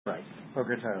Right.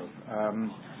 Boker Tov.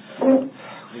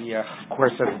 We, of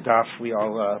course, as a daf, we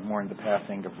all mourn the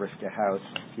passing of Rivka House.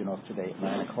 Funeral today at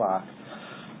 9 o'clock.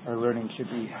 Our learning should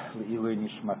be Le'ilu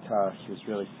Nishmata. She was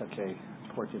really such an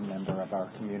important member of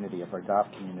our community, of our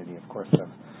daf community, of course, of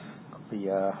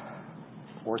the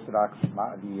Orthodox,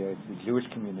 the Jewish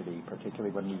community,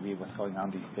 particularly when we read what's going on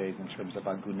these days in terms of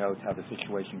Agunot, how the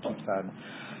situation keeps on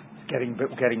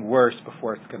getting worse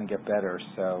before it's going to get better.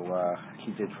 So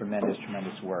he did tremendous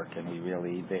work, and we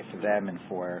really, for them and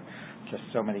for just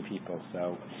so many people.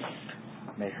 So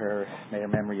may her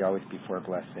memory always be for a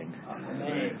blessing.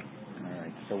 Amen. All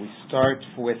right. So we start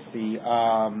with the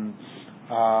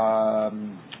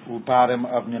bottom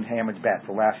of Nun Hamid Bet,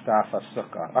 the last daf of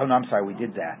Sukkah. Oh no, I'm sorry, we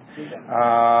did that.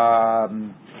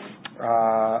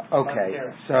 Okay.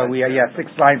 So we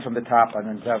 6 lines from the top on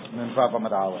Nun Vav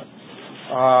Amud Aleph.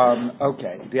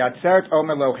 Okay. The Atzeret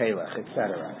Omer Lo Helech,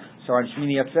 etc. So on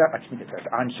Shmini Atzeret,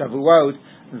 on Shavuot,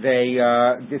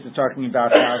 this is talking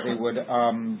about how they would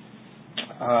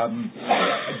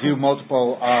do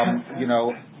multiple,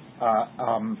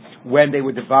 when they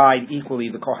would divide equally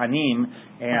the Kohanim,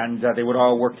 and they would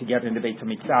all work together in the Beit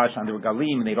HaMikdash under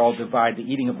Galim, and they'd all divide the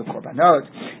eating of the Korbanot.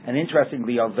 And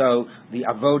interestingly, although the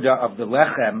avoda of the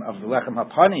Lechem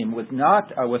Hapanim was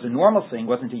a normal thing,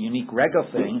 wasn't a unique regal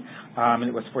thing, and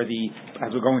it was for the,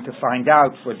 as we're going to find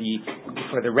out, for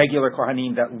the regular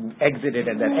Kohanim that exited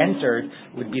and that entered,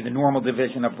 would be the normal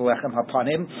division of the Lechem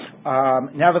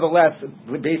Hapanim. Nevertheless,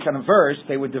 based on a verse,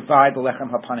 they would divide the Lechem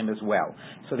Hapanim as well.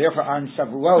 So therefore, on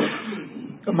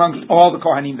Shavuot, amongst all the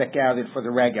Kohanim that gathered for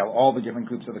the regel, all the different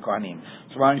groups of the Kohanim.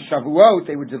 So on Shavuot,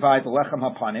 they would divide the Lechem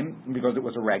Hapanim, because it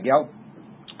was a regel,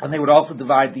 and they would also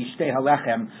divide the Shtei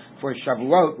HaLechem for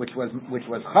Shavuot, which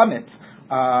was Chametz,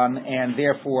 and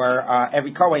therefore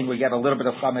every Kohen would get a little bit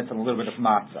of Chametz and a little bit of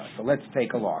Matzah. So let's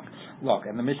take a look.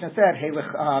 And the Mishnah said,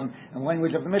 and the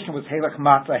language of the Mishnah was Helech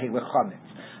Matzah, Helech Chametz.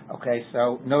 Okay,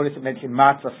 so notice it mentioned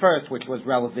matzah first, which was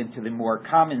relevant to the more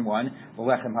common one, the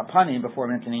lechem hapanim, before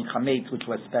mentioning chametz, which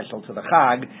was special to the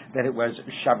Chag, that it was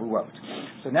Shavuot.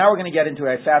 So now we're going to get into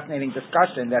a fascinating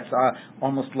discussion that's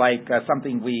almost like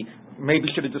something we maybe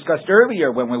should have discussed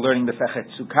earlier when we're learning the Masechet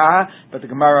Sukkah, but the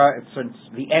Gemara, since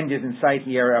the end is in sight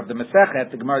here of the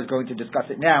Masechet, the Gemara is going to discuss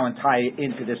it now and tie it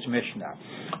into this Mishnah.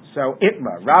 So,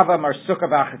 Itma, Rava Mar Sukkah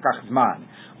V'achakach Zman.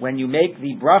 When you make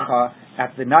the bracha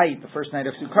at the night, the first night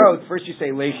of Sukkot, first you say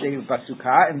Leishev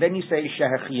Basukah, and then you say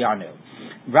Shehechianu.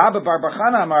 Rabba Bar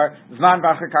Bachana Amar Zman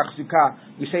V'achakach Sukkah.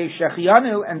 You say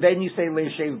Shechianu, and then you say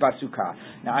Leishev Basukah.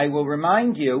 Now I will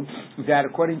remind you that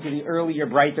according to the earlier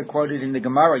Braita quoted in the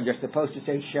Gemara, you're supposed to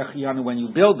say Shechianu when you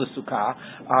build the Sukkah,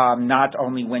 not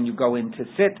only when you go in to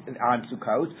sit on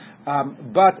Sukkot.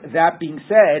 But that being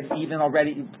said, even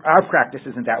already, our practice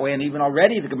isn't that way, and even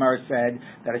already the Gemara said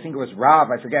that, I think it was Rav,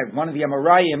 I forget, one of the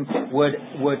Amoraim would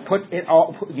put it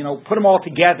all, put them all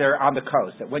together on the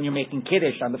coast. That when you're making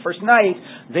Kiddush on the first night,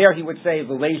 there he would say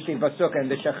the Leishev Basukah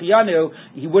and the Shechianu.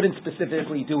 He wouldn't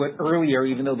specifically do it earlier,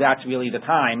 even though that's really the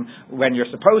time when you're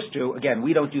supposed to. Again,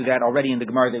 we don't do that. Already in the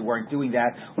Gemara they weren't doing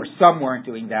that, or some weren't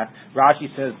doing that. Rashi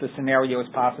says the scenario is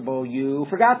possible you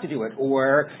forgot to do it,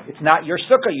 or it's not your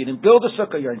sukkah, you didn't build a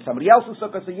sukkah, you're in somebody else's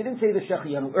sukkah, so you didn't say the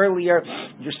Shechianu earlier,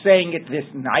 you're saying it this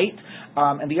night.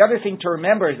 And the other thing to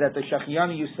remember is that the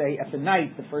Shechianu you say at the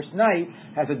night, the first night,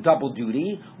 has a double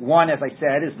duty. One, as I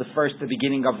said, is the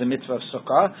beginning of the mitzvah of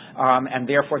sukkah, and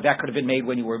therefore that could have been made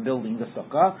when you were building the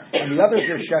sukkah. And the other is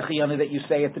your Shechianu that you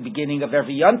say at the beginning of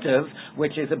every Yontiv,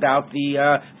 which is about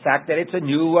the fact that it's a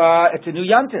new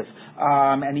Yontiv.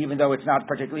 And even though it's not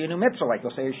particularly a new mitzvah, like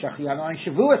you'll say a Shechianu on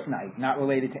Shavuos night, not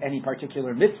related to any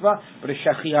particular mitzvah, but a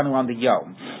Shechianu on the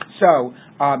Yom. So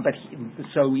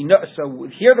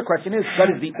here the question is, what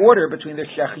is the order between the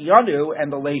Shechianu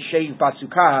and the Leishev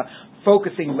Basukah,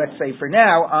 focusing, let's say for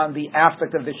now, on the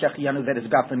aspect of the Shechianu that is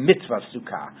about the mitzvah of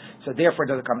Sukkah. So therefore,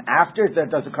 does it come after, or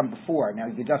does it come before? Now,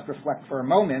 you could just reflect for a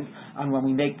moment on when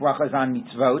we make brachas on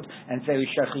mitzvot and say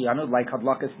Shechianu, like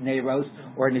Hadlakas Neiros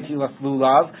or Netilas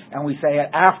Lulav, and we say it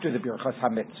after the Birchas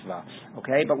HaMitzvah.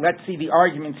 Okay, but let's see the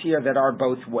arguments here that are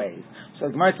both ways. So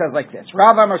the Gemara says like this,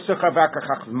 Rav Amar Sukkah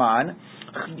V'achakach Zman.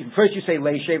 First you say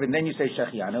Leishev and then you say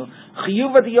Shechianu.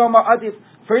 Chiyuva Diyoma Adif.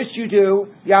 First you do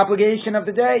the obligation of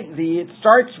the day. It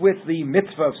starts with the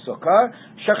mitzvah of Sukkah.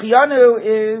 Shechianu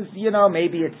is,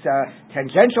 maybe it's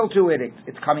tangential to it.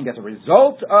 It's coming as a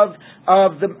result of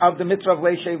the mitzvah of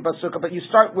Leishev Basukah, but you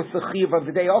start with the chiyuv of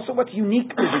the day. Also, what's unique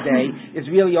to the day is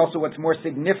really also what's more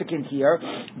significant here,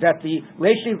 that the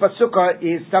Leishev Basukah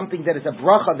is something that is a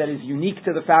bracha that is unique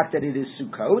to the fact that it is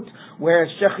Sukkot, whereas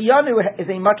Shechianu is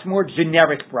a much more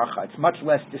generic bracha. It's much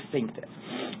less distinctive.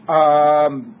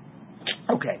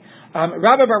 Okay.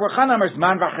 Rabbi Bar Chana Amar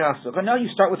Zman V'Chasuk. No, you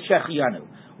start with Shechianu.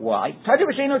 Why? Tadir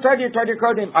V'Sheinu Tadir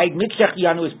Kodem. I admit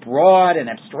Shechianu is broad and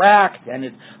abstract, and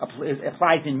it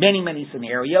applies in many, many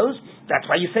scenarios. That's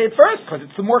why you say it first, because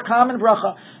it's the more common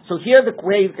bracha. So here the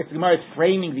way the Gemara is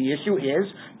framing the issue is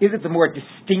it the more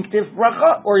distinctive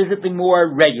bracha, or is it the more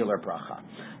regular bracha?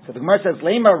 So the Gemara says,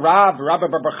 Lema Rav, Rabba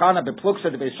Bar Chana,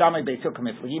 Bepluksa, the Beit Shammai, Beit Hillel,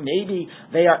 Kamifli. Maybe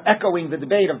they are echoing the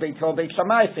debate of Beit Hillel, Beit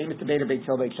Shammai, famous debate of Beit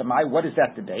Hillel, Beit Shammai. What is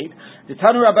that debate? The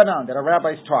Tanu Rabbanan, that our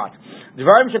rabbis taught.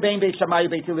 Dvarim Shebein Beit Shammai,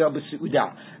 Beit Hillel,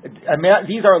 B'Seuda.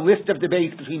 These are a list of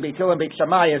debates between Beit Hillel and Beit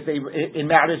Shammai as they, in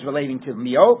matters relating to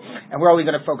Mio, and we're only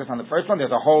going to focus on the first one.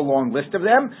 There's a whole long list of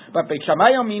them. But Beit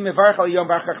Shammai Omi Mevarch Al Yom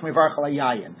Barchach Mevarch Al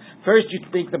Yayin. First you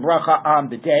speak the bracha on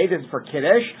the day. This is for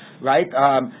Kiddush, right?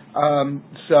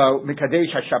 So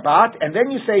Mikadesh HaShabbat, and then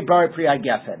you say Bar Priya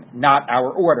Gefen, not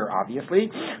our order,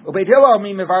 obviously. You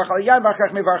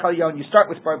start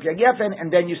with Bar Priya Gefen,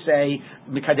 and then you say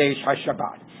Mikadesh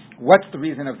HaShabbat. What's the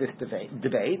reason of this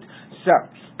debate? So,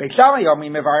 first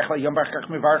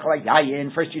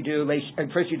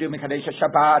you do Mikadesh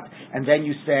HaShabbat, and then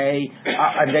you say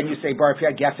Bar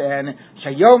Priya Gefen.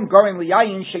 Shayom Gorim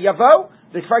Liyayin Sheyavo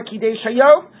V'Kvar Kidei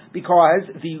Shayom. Because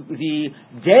the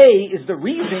day is the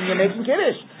reason you're making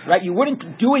Kiddush, right? You wouldn't be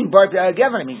doing Bar Priya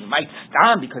Gefen. I mean, you might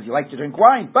stand because you like to drink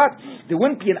wine, but there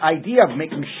wouldn't be an idea of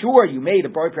making sure you made a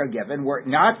Bar Priya Gefen were it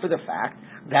not for the fact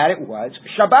that it was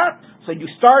Shabbat. So you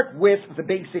start with the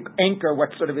basic anchor,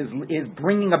 what sort of is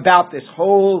bringing about this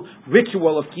whole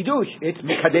ritual of Kiddush. It's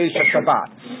Mikadesh HaShabbat.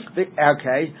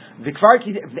 Okay.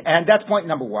 And that's point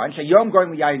number one. Shayom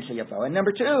Gorim Liyayin Sheyavo. And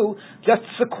number two, just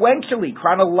sequentially,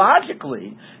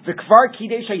 chronologically, V'Kvar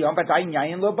Kidei Shayom V'Dayin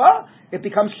Yayin Lo Ba. It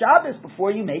becomes Shabbos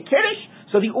before you make Kiddush.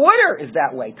 So the order is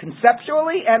that way,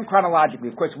 conceptually and chronologically.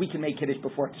 Of course, we can make Kiddush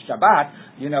before it's Shabbat.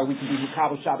 We can do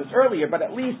Mikabel Shabbos earlier, but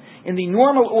at least in the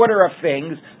normal order of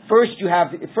things, first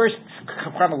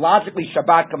chronologically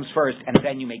Shabbat comes first, and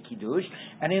then you make Kiddush.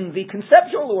 And in the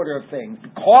conceptual order of things,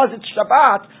 because it's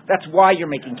Shabbat, that's why you're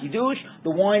making Kiddush.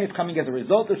 The wine is coming as a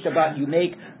result of Shabbat. You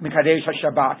make Mikadesh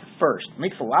HaShabbat first.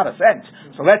 Makes a lot of sense.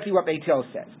 So let's see what Beit Hillel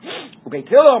says. Beit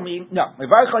Hillel means, no, you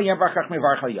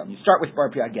start with Bar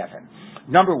Priya Gefen.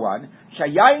 Number one,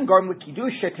 Shayayin Gorim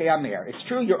L'Kiddush Sheteamer. It's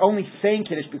true you're only saying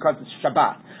Kiddush because it's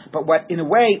Shabbat. But what, in a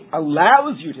way,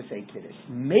 allows you to say Kiddush,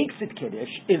 makes it Kiddush,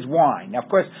 is wine. Now, of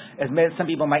course, as some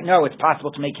people might know, it's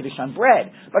possible to make Kiddush on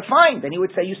bread. But fine, then you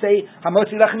say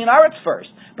Hamotzi Lechem Min Haaretz first.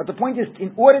 But the point is,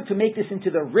 in order to make this into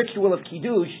the ritual of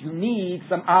Kiddush, you need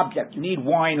some object. You need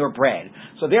wine or bread.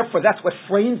 So therefore, that's what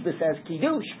frames this as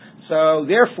Kiddush. So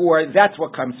therefore, that's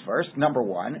what comes first, number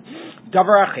one.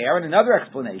 Davar Acher, and another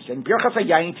explanation, Birchas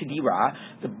HaYayin Tidira,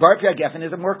 the Bar Priya Gefen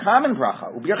is a more common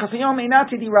bracha. Birchas HaYom Eina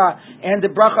Tidira, and the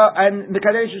bracha, and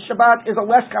Mikadesh Shabbat is a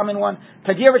less common one.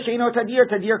 Tadir V'Sheino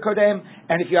Tadir Kodem,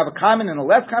 and if you have a common and a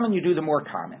less common, you do the more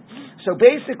common. So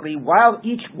basically, while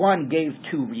each one gave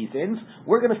two reasons,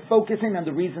 we're going to focus in on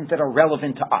the reasons that are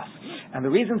relevant to us. And the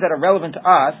reasons that are relevant to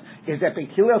us is that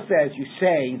Beit Hillel says you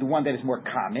say the one that is more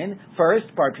common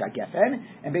first, Bar Priya Gefen,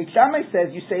 and Beit Shammai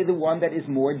says you say the one that is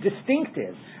more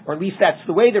distinctive. Or at least that's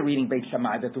the way they're reading Beit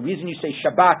Shammai, that the reason you say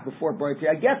Shabbat before Bar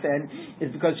Priya Gefen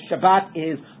is because Shabbat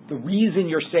is the reason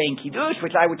you're saying Kiddush,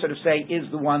 which I would sort of say is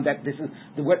the one that this is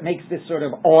what makes this sort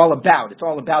of all about. It's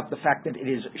all about the fact that it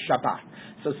is Shabbat.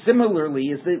 So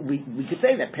similarly, we could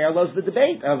say that parallels the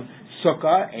debate of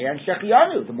Sukkah and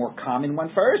Shechianu, the more common one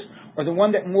first, or the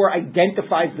one that more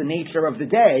identifies the nature of the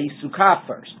day, Sukkah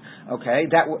first. Okay,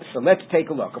 so let's take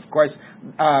a look. Of course,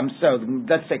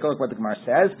 let's take a look what the Gemara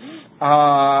says.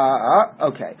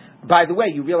 Okay. By the way,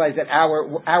 you realize that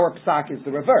our psak is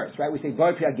the reverse, right? We say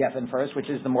Bar Priya Gefen first, which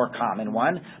is the more common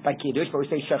one by Kiddush, but we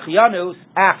say Shechianu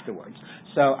afterwards.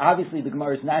 So obviously the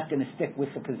Gemara is not going to stick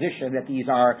with the position that these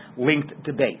are linked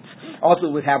debates. Also,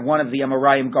 we would have one of the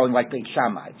Amoraim going like Beit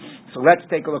Shammai. So let's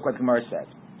take a look what the Gemara says.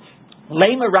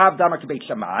 Lema Rav Damar to Beit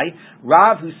Shammai.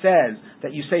 Rav, who says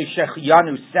that you say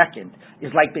Shechianu second,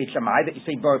 is like Beit Shammai, that you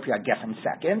say Bar Priya Gefen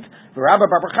second. The Rabbi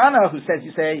Bar Chana, who says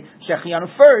you say Shechianu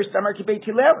first, Damar to Beit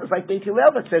Hillel, is like Beit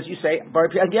Hillel, that says you say Bar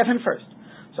Priya Gefen first.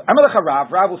 So Amalech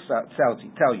Rav will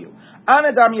tell you,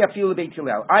 Anadam Yafilu Beit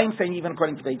Hillel. I'm saying even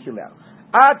according to Beit Hillel.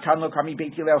 Until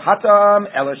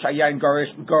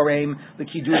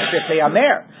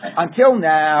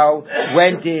now,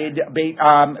 when did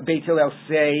Beit Hillel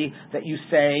say that you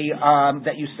say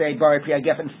Bar Priya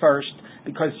Gefen first?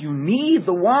 Because you need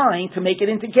the wine to make it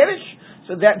into Kiddush.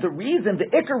 So that the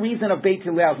ikar reason of Beit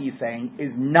Hillel, he's saying,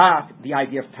 is not the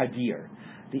idea of Tadir.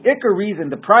 The ikar reason,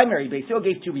 the primary, Beit Hillel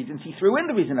gave two reasons. He threw in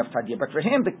the reason of Tadir, but for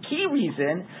him, the key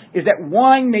reason is that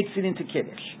wine makes it into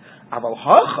Kiddush. Aval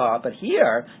hacha, but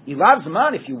here, ilav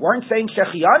zman, if you weren't saying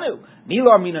shechianu,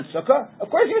 milo minan sukkah, of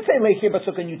course you would say leishir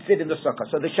b'sukkah and you'd sit in the sukkah.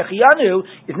 So the shechianu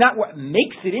is not what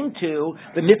makes it into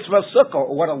the mitzvah of sukkah,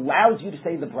 or what allows you to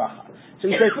say the bracha. So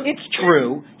he says, it's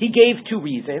true, he gave two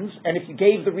reasons, and if you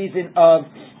gave the reason of,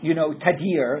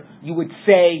 tadir, you would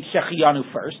say shechianu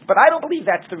first, but I don't believe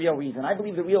that's the real reason. I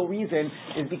believe the real reason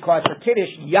is because for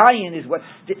Kiddush, yayin is what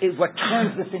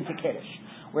turns this into Kiddush.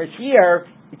 Whereas here,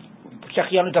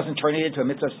 shechianu doesn't turn it into a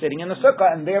mitzvah of sitting in the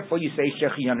sukkah, and therefore you say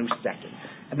shechianu second.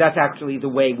 And that's actually the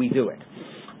way we do it.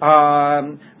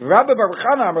 Rabbi Bar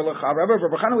Chana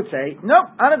would say, no,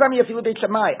 anadami yafilu Beit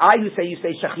Shammai. I who say you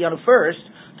say shechianu first,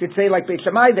 could say like Beit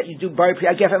Shammai that you do bar pri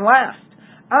gefen last.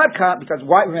 Because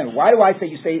why? Remember, why do I say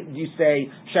you say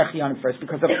shechianu first?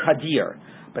 Because of tadir.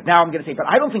 But now I'm going to say, but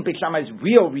I don't think Beit Shammai's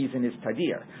real reason is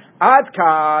tadir. Let's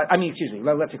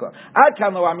go.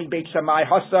 Lo ami Beit Shammai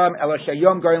hasam ela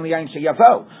sheyom goyin liyayin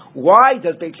sheyavo. Why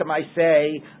does Beit Shammai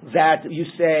say that you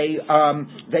say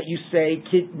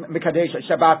Mekadesh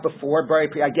Shabbat before Bar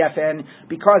Pri Gefen?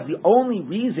 Because the only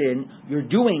reason you're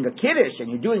doing a Kiddush and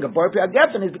you're doing a Bar Pri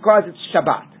Gefen is because it's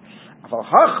Shabbat.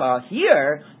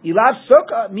 Here, ilav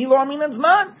sukkah milo aminan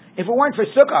zman. If it weren't for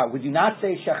sukkah, would you not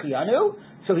say shechianu?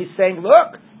 So he's saying,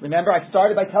 look, remember I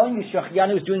started by telling you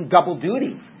shechianu is doing double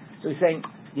duty. So he's saying,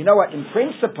 you know what? In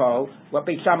principle, what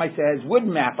Beit Shammai says would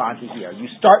map onto here. You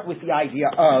start with the idea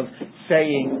of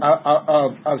saying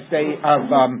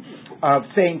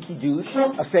kiddush,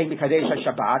 of saying Mekadesh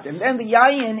Shabbat, and then the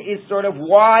yayin is sort of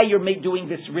why you're doing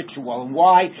this ritual, and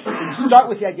why you start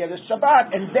with the idea of the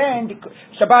Shabbat, and then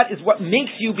Shabbat is what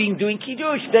makes you doing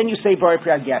kiddush. Then you say Bar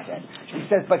Pri Gefen. He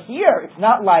says, but here it's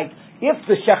not like if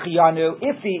the shechianu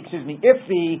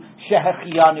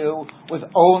was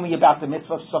only about the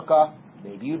mitzvah of sukkah,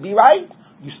 maybe you'd be right.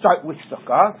 You start with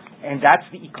sukkah, and that's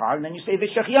the ikar, and then you say the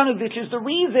shechianu, which is the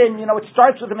reason, it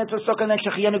starts with the mitzvah of sukkah, and then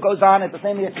shechianu goes on it. The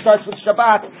same way it starts with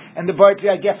Shabbat, and the Bar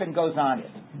Pri Gefen goes on it.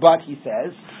 But he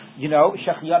says,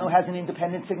 shechianu has an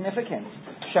independent significance.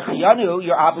 Shechianu,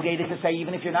 you're obligated to say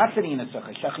even if you're not sitting in a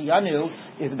sukkah. Shechianu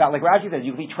is about, like Rashi says,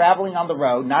 you can be traveling on the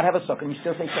road, not have a sukkah, and you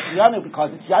still say shechianu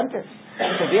because it's yantif.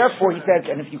 So therefore, he says,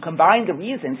 and if you combine the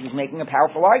reasons, he's making a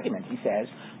powerful argument. He says,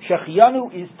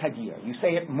 shechianu is tadir. You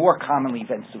say it more commonly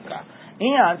than sukkah.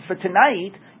 And for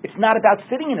tonight, it's not about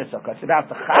sitting in a sukkah. It's about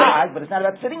the chag, but it's not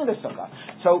about sitting in the sukkah.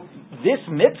 So this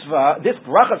mitzvah, this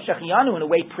bracha of shechianu, in a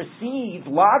way precedes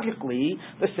logically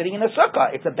the sitting in the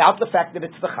sukkah. It's about the fact that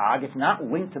it's the chag. It's not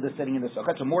linked to the sitting in the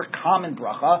sukkah. It's a more common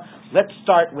bracha. Let's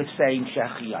start with saying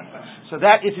shechianu. So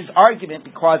that is his argument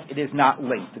because it is not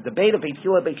linked. The debate of Beit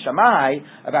Hillel Beit Shammai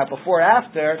about before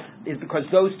after is because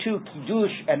those two,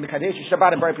 kiddush and Mekadesh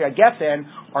Shabbat and Bar Pri Gefen,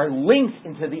 are linked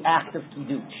into the act of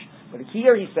kiddush. But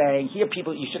here he's saying,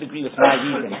 people, you should agree with my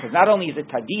reason, because not only is it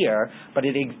tadir, but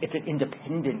it's an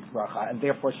independent bracha, and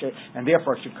therefore should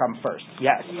come first.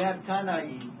 Yes. You have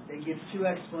Tanaim. They give two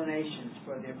explanations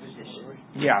for their position.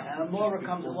 Yeah. And Amora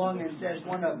comes along and says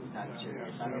one of them's not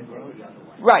serious. I'm going to say the other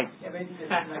one. Right.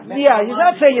 Yeah, he's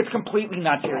not saying it's completely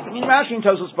not serious. I mean, Rashi and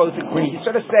Tosfos both agree. He's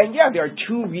sort of saying, there are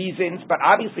two reasons, but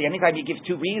obviously anytime you give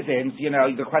two reasons,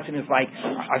 the question is like,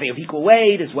 are they of equal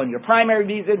weight? Is one your primary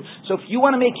reason? So if you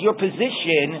want to make your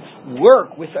position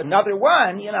work with another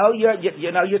one, you're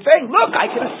saying, look, I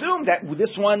can assume that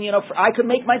this one, I could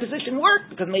make my position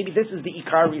work because maybe this is the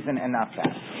ikar reason and not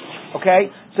that.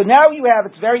 Okay, so now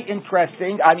it's very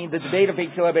interesting. I mean, the debate of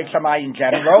Beit Hillel Beit Shammai in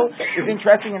general is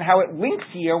interesting in how it links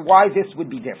here why this would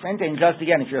be different. And just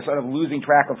again, if you're sort of losing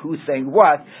track of who's saying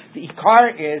what, the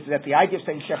ikar is that the idea of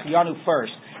saying shechianu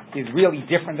first is really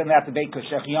different than that debate because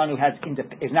shechianu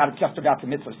is not just about the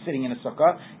mitzvah of sitting in a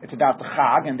sukkah. It's about the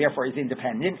chag and therefore is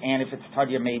independent. And if it's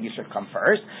tadir, maybe it should come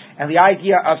first. And the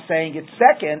idea of saying it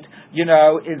second,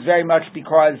 is very much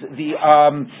because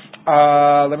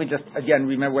let me just again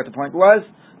remember what the point was.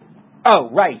 Oh,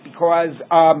 right, because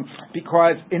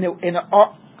in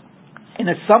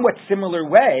a somewhat similar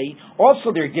way,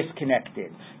 also they're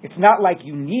disconnected. It's not like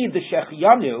you need the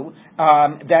shechianu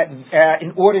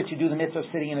in order to do the mitzvah of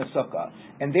sitting in a sukkah,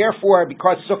 and therefore,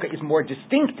 because sukkah is more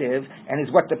distinctive and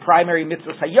is what the primary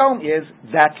mitzvah hayom is,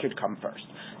 that should come first.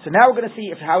 So now we're going to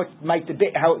see how it might connect.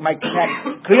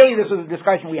 Clearly, this was a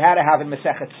discussion we had to have in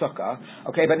Masechet Sukkah.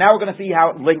 Okay, but now we're going to see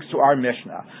how it links to our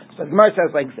Mishnah. So the Gemara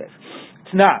says like this.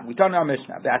 It's not. We don't know our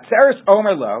Mishnah. Atzeres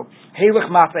Omer Lo Heilich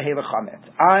Matzah Heilich Chametz.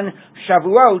 On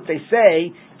Shavuot, they say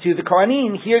to the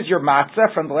Kohanim, here's your matzah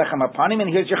from the Lechem Apanim,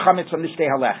 and here's your chametz from the Shtei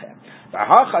HaLechem. The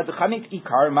chametz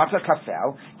ikar matzah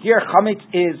kafel. Here chametz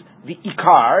is the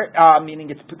ikar, meaning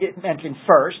it's mentioned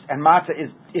first, and matzah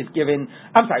is given.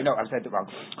 I'm sorry, no, I said it wrong.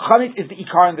 Chametz is the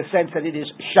ikar in the sense that it is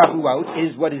shavuot,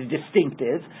 is what is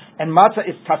distinctive, and matzah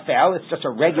is tafel. It's just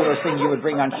a regular thing you would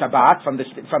bring on Shabbat from the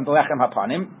lechem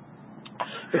hapanim.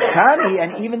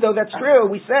 And even though that's true,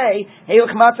 we say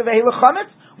heilach matzah ve'heilach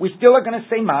chametz. We still are going to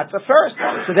say matzah first.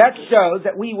 So that shows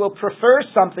that we will prefer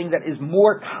something that is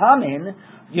more common,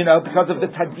 because of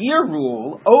the tadir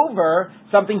rule, over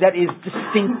something that is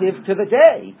distinctive to the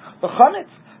day, the chametz.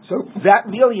 So that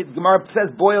really, Gemara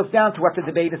says, boils down to what the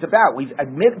debate is about.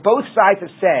 Both sides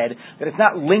have said that it's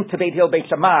not linked to Beit Hillel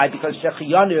Beit Shammai because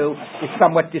Shechiyanu is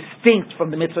somewhat distinct from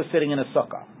the mitzvah sitting in a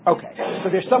sukkah. Okay, so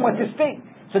they're somewhat distinct.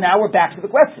 So now we're back to the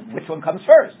question: which one comes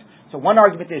first? So one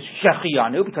argument is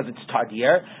Shechiyanu because it's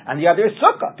Tadir, and the other is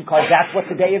Sukkah because that's what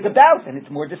the day is about and it's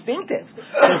more distinctive.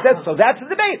 So that's the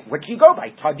debate. What do you go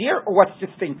by, Tadir or what's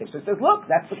distinctive? So it says,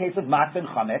 look, that's the case of Matzah and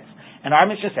Chametz, and our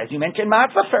Mishnah says you mention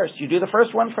Matzah first. You do the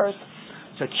first one first.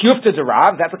 So Kiyufta to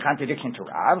Rav, that's a contradiction to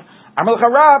Rav. Amalcha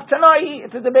Rav, Tanai,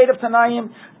 it's a debate of Tanaim.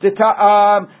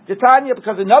 Titania,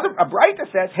 because a Braita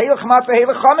says, Heilach Matzah,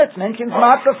 Heilach Chametz, mentions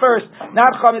Matzah first,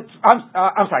 not Chametz,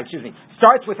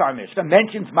 starts with our Mishnah,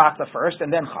 mentions Matzah first,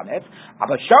 and then Chametz.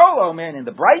 Abba Shaul, in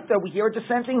the Braita, we hear a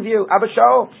dissenting view. Abba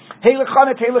Shaul, Heilach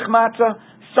Chametz, Heilach Matzah,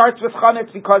 starts with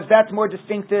chametz because that's more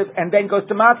distinctive, and then goes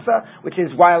to matzah, which is,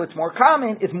 while it's more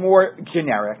common, is more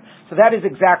generic. So that is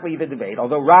exactly the debate,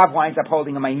 although Rav winds up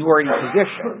holding a minority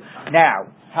position.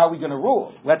 Now, how are we going to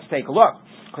rule? Let's take a look.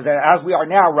 Because as we are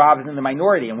now, Rav is in the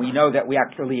minority, and we know that we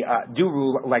actually do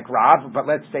rule like Rav, but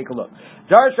let's take a look.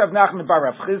 Darsh Rav Nachman bar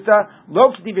Rav Chizda,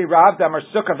 lo k'divi Rav damar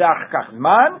sukkah v'achakach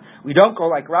zman. We don't go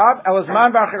like Rav, el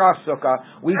zman v'achakach sukkah.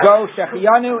 We go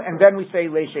shechiyanu, and then we say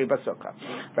leishei b'sukkah.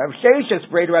 Rav Sheshes,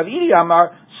 Brei Rav Idi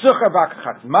Amar, sukkah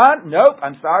v'achakach zman. Nope,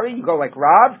 I'm sorry, you go like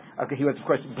Rav. Okay, he was, of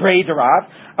course, Brei to Rav.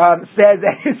 Says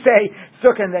that you say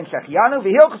sukkah and then shechiyanu.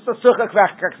 V'hilchus sukkah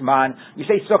v'achakach zman. You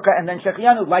say sukkah and then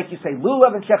shechiyanu, like you say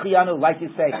lulav and shechiyanu, like you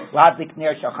say ladlik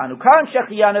ner shel Chanukah and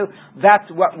shechiyanu.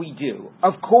 That's what we do.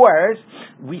 Of course,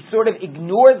 we sort of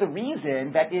ignore the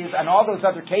reason that is on all those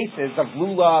other cases of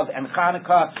lulav and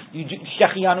Chanukah,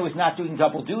 shechiyanu is not doing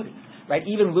double duty. Right?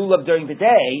 Even lulav during the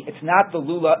day, it's not the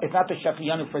lulav, it's not the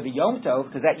shechiyanu for the Yom Tov,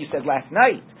 because that you said last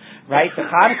night. Right? The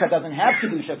Chanukah doesn't have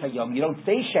Kedusha Hayom. You don't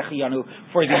say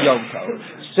shechiyanu for the Yom Tov.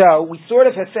 So we sort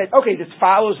of have said, okay, this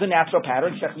follows the natural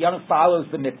pattern. Shechiyanu follows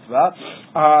the mitzvah.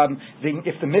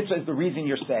 If the mitzvah is the reason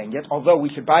you're saying it, although we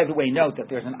should, by the way, note that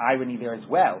there's an irony there as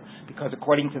well, because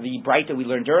according to the Braita we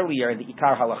learned earlier, the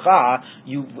Ikar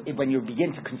Halacha, when you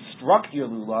begin to construct your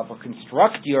lulav or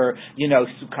construct your,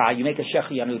 sukkah, you make a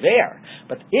shechiyanu there.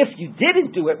 But if you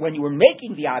didn't do it when you were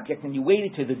making the object and you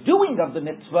waited to the doing of the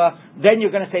mitzvah, then you're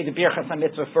going to say the Birchas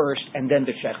HaMitzvah first and then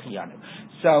the Shechiyanu.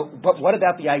 So, but what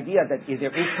about the idea that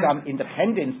there is some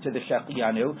independence to the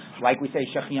Shechiyanu, like we say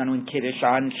Shechiyanu in Kiddush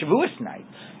on Shavuos night?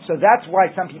 So that's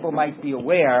why some people might be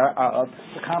aware of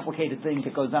the complicated thing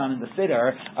that goes on in the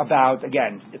siddur about,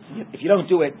 again, if you don't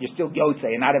do it, you're still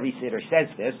Yotzei, and not every siddur says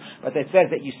this, but it says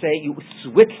that you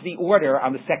switch the order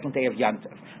on the second day of Yom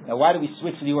Tov. Now, why do we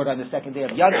switch the order on the second day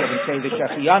of Yom Tov and say the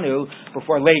Shechiyanu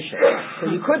before Leisha? So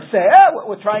you could say,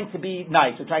 we're trying to be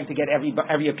nice, we're trying to get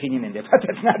every opinion in there, but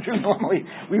that's not true. Normally,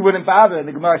 we wouldn't bother, and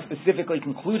the Gemara specifically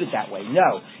concluded that way.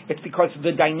 No, it's because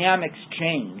the dynamics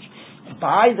change.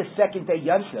 By the second day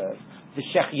Yom Tov, the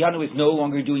Shechiyanu is no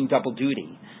longer doing double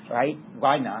duty, right?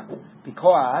 Why not?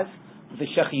 Because the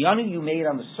Shechiyanu you made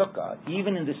on the Sukkah,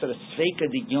 even in this sort of Sveika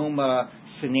de Yoma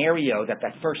scenario that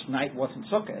first night wasn't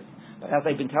Sukkah, but as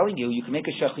I've been telling you, you can make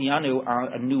a Shechiyanu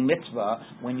on a new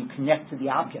mitzvah when you connect to the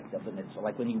object of the mitzvah,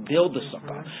 like when you build the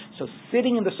sukkah. So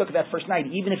sitting in the sukkah that first night,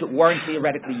 even if it weren't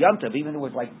theoretically Yom Tov, even if it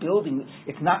was like building,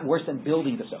 it's not worse than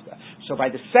building the sukkah. So by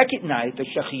the second night, the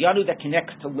Shechiyanu that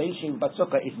connects to Leishiv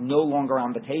Basukkah is no longer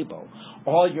on the table.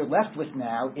 All you're left with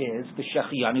now is the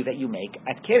Shechiyanu that you make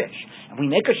at Kiddush. And we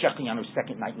make a Shechiyanu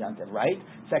second night Yom Tov, right?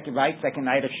 Second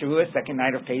night of Shavuos, second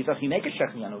night of Pesach, you make a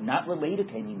Shechiyanu, not related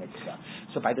to any mitzvah.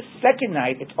 So by the second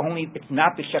night, it's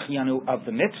not the Shechiyanu of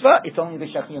the mitzvah, it's only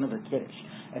the Shechiyanu of the Kiddush.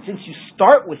 And since you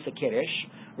start with the Kiddush,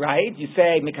 right, you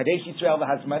say Mekadesh Yisrael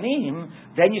v'Hazmanim,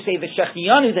 then you say the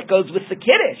Shechiyanu that goes with the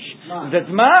Kiddush, the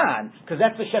Zman, because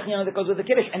that's the Shechiyanu that goes with the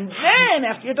Kiddush. And then,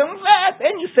 after you're done with that,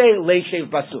 then you say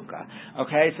Leishev Basukkah.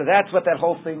 Okay, so that's what that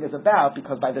whole thing is about,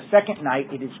 because by the second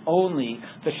night, it is only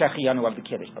the Shechiyanu of the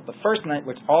Kiddush. But the first night,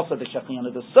 which also the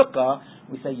Shechiyanu of the Sukkah,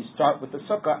 we say you start with the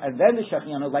Sukkah, and then the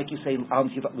Shechiyanu, like you say,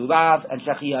 Lulav and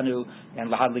Shechiyanu,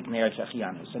 and Lahadlik Ner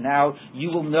Shechiyanu. So now, you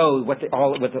will know what this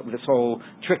whole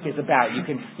trick is about. You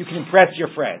can You can impress your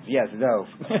friends. Yes, no.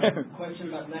 Question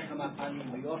about lechem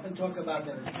hapanim. We often talk about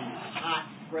the hot,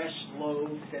 fresh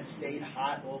loaves that stayed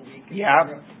hot all week.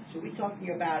 Yeah. So we're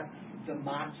talking about the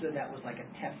matzah that was like a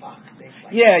tefach.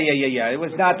 Yeah. It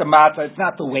was not the matzah. It's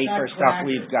not the wafer stuff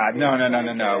we've got. No.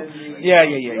 Yeah.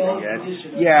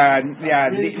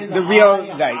 The real,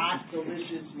 right.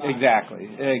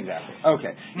 Exactly.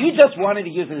 Okay. You just wanted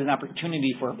to use it as an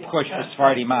opportunity for a push for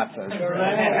Sephardi matzahs.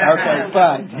 Okay,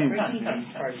 fine.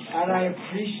 And I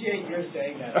appreciate your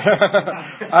saying that.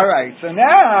 All right. So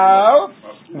now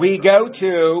we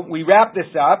wrap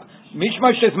this up.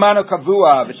 Mishmar shezmano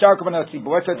kavua v'shar korbanot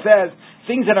tzibur. So it says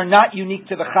things that are not unique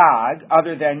to the Chag,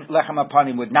 other than lechem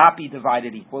hapanim, would not be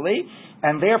divided equally,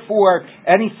 and therefore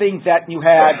anything that you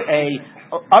had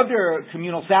other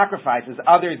communal sacrifices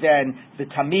other than the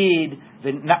tamid,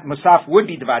 the musaf would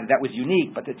be divided. That was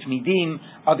unique, but the tmidim,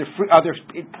 other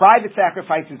private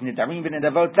sacrifices, nidarim and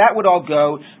nidavot, that would all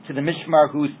go to the mishmar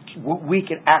whose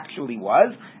week it actually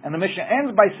was. And the Mishnah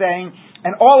ends by saying,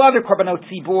 and all other korbanot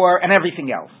tzibur and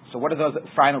everything else. So what do those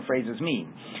final phrases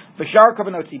mean? V'shar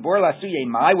korbanot tzibur lasuye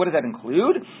mai. What does that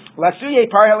include? Lasuye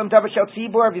parhelim davashel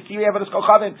tzibur v'sirei avodas kol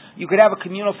chavim. You could have a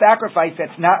communal sacrifice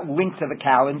that's not linked to the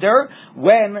calendar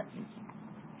when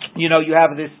you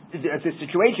have this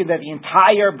situation that the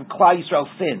entire Klal Yisrael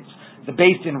sins. The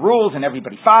based in rules and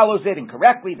everybody follows it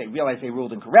incorrectly, they realize they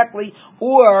ruled incorrectly,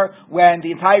 or when the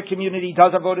entire community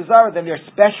does avodah zarah, then there are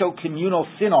special communal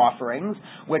sin offerings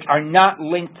which are not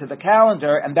linked to the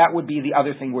calendar, and that would be the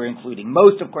other thing we're including.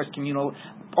 Most, of course, communal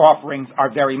offerings are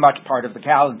very much part of the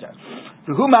calendar.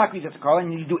 So who makri that's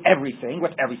calling? You do everything.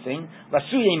 What's everything?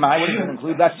 Lasuye mai. What does it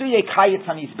include? Lasuye kayetz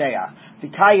hamizbeach. The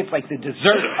kayetz, like the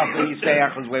dessert of the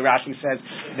mizbeach, is the way Rashi says.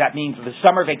 That means the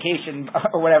summer vacation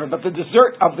or whatever. But the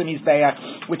dessert of the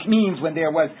mizbeach, which means when there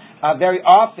was very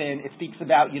often it speaks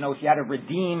about if you had to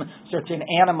redeem certain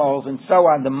animals and so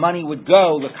on, the money would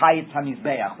go the kayetz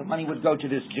hamizbeach. The money would go to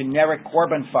this generic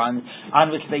korban fund on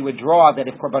which they would draw that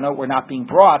if korbanot were not being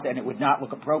brought, then it would not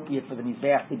look appropriate for the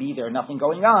mizbeach to be there. Nothing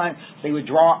going on. They would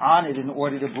draw on it in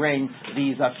order to bring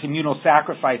these communal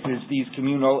sacrifices, these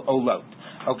communal olot.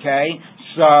 Okay,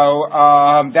 so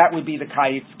that would be the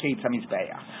kayetz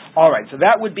hamizbeach. All right, so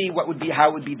that would be how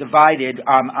it would be divided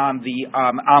on the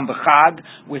Chag,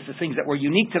 with the things that were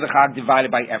unique to the Chag divided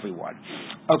by everyone.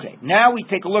 Okay, now we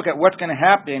take a look at what's going to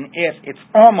happen if it's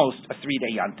almost a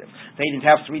 3-day yontif. They didn't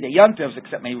have 3-day yontifs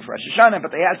except maybe for Rosh Hashanah, but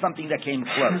they had something that came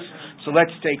close. So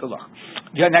let's take a look.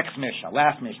 The next Mishnah,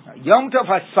 last Mishnah. Yom Tov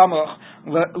HaSamuch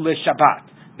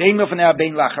LeShabbat.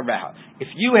 If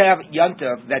you have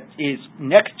yontif that is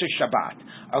next to Shabbat,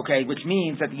 okay, which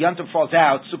means that the yontif falls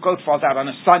out, Sukkot falls out on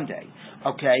a Sunday,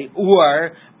 okay,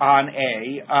 or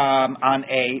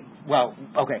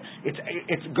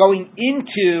it's going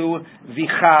into the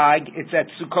Chag. It's that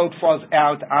Sukkot falls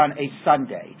out on a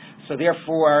Sunday. So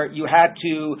therefore, you had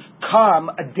to come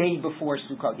a day before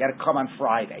Sukkot. You had to come on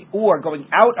Friday. Or going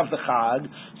out of the Chag,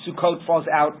 Sukkot falls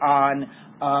out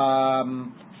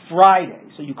on Friday,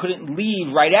 so you couldn't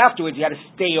leave right afterwards. You had to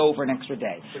stay over an extra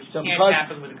day. Which can't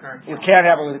happen with the current calendar. It can't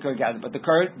happen with the current calendar,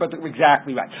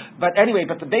 exactly right. But anyway,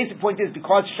 the basic point is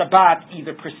because Shabbat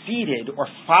either preceded or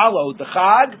followed the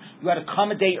Chag, you had to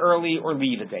come a day early or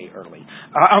leave a day early.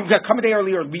 Come a day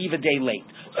early or leave a day late.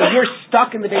 So you're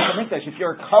stuck in the Beis HaMikdash. If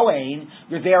you're a Kohen,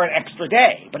 you're there an extra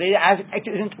day, but it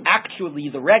isn't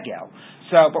actually the regel.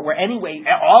 So, but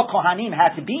all Kohanim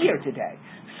had to be here today.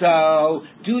 So,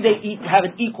 do they have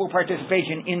an equal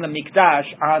participation in the Mikdash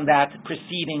on that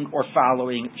preceding or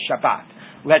following Shabbat?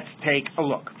 Let's take a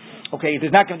look. Okay,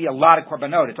 there's not going to be a lot of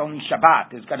korbanot. It's only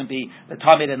Shabbat. There's going to be the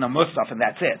Tamid and the Musaf, and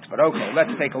that's it. But okay,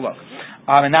 let's take a look.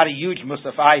 And not a huge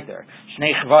Musaf either.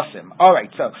 Shnei Chvasim. All right,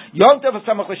 so Yom Tov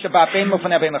HaSamuch LeShabbat Ben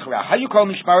Mofaneh Ben Lechorah. How you call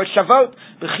Mishmarot Shavot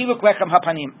B'chiluk Lechem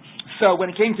HaPanim. So when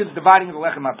it came to the dividing of the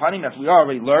Lechem HaPanim, as we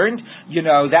already learned,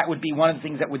 that would be one of the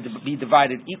things that would be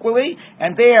divided equally,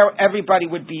 and there everybody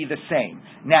would be the same.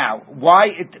 Now,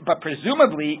 but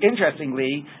presumably,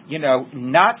 interestingly,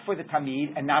 not for the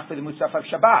Tamid and not for the Musaf of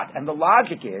Shabbat. And the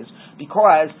logic is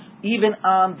because even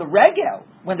on the Regel,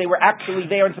 when they were actually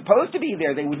there and supposed to be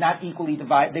there, they would not equally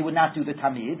divide, they would not do the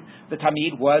Tamid. The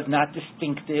Tamid was not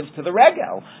distinctive to the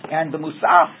Regel. And the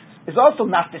Musaf is also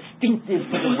not distinctive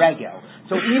to the Regel.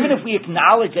 So even if we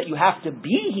acknowledge that you have to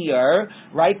be here,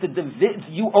 right,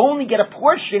 you only get a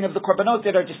portion of the korbanot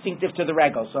that are distinctive to the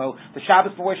Regel. So the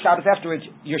Shabbos before, Shabbos afterwards,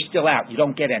 you're still out. You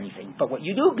don't get anything. But what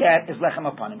you do get is Lechem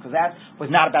HaPanim, because that was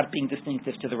not about being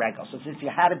distinctive to the Regel. So since you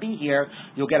had to be here,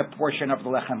 you'll get a portion of the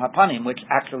Lechem HaPanim, which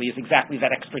actually is exactly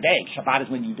that extra day. Shabbat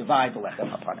is when you divide the Lechem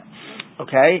HaPanim.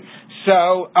 Okay?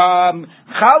 So,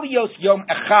 Chal Yos Yom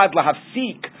Echad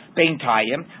Lahafsik Bein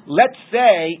Tayim. Let's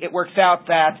say it works out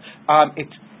that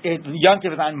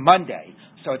Yontiv is on Monday,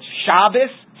 so it's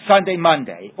Shabbos, Sunday,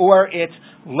 Monday, or it's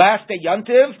last day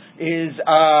Yontiv is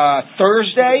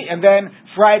Thursday, and then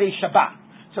Friday Shabbat.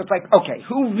 So it's like, okay,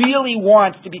 who really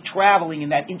wants to be traveling in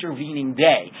that intervening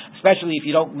day? Especially if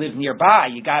you don't live nearby,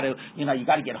 you got to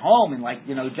get home in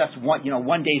just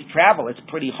one day's travel. It's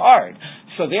pretty hard.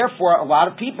 So therefore, a lot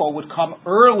of people would come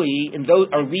early in those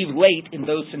or leave late in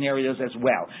those scenarios as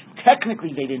well.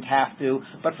 Technically, they didn't have to,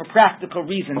 but for practical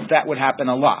reasons, that would happen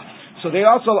a lot. So they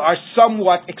also are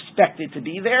somewhat expected to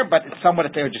be there, but it's somewhat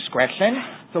at their discretion.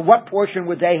 So what portion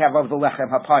would they have of the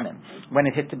lechem hapanim when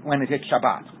it hit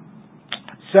Shabbat?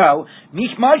 So,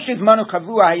 mishmar shezmanu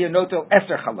kavua hayonoto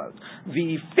eser chalot.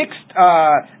 The fixed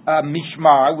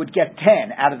mishmar would get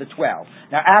 10 out of the 12.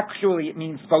 Now, actually, it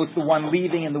means both the one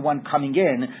leaving and the one coming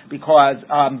in, because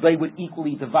they would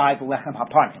equally divide the lechem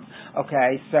hapanim.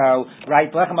 Okay, so right,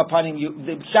 lechem hapanim.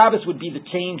 The Shabbos would be the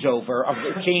changeover of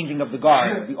the changing of the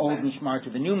guard, the old mishmar to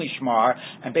the new mishmar,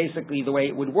 and basically the way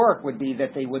it would work would be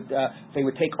that they would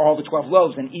take all the 12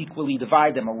 loaves and equally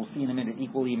divide them, or we'll see in a minute,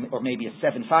 equally, or maybe a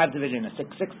 7-5 division, a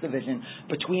 6-6 division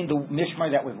between the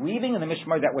mishmar that was leaving and the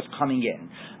mishmar that was coming in.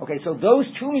 Okay, so those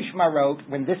two mishmarot,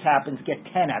 when this happens, get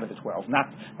 10 out of the 12. Not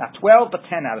 12, but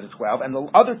 10 out of the 12. And the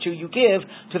other two you give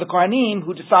to the Kohanim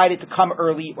who decided to come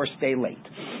early or stay late.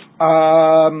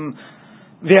 V'hamit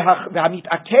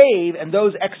akev, and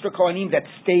those extra Kohanim that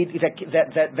stayed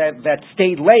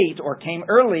late or came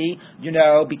early,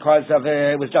 because of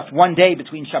it was just one day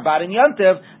between Shabbat and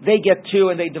Yontiv, they get 2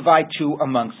 and they divide 2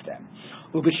 amongst them.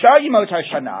 Ubishar Yimot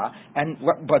HaShana,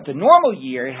 but the normal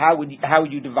year, how would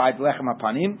you divide lechem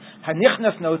hapanim?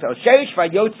 Hanichnas not el sheish,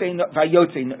 vayotze not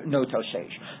el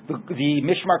sheish. The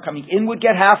mishmar coming in would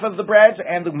get half of the bread,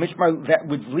 and the mishmar that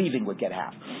was leaving would get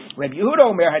half. Rabbi Yehuda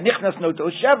Omer, hanichnas not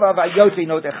el sheva, vayotze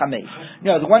not el chamesh.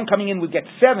 No, the one coming in would get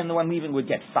 7, the one leaving would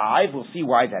get 5. We'll see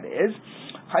why that is.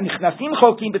 Hanichnasim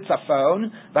cholkim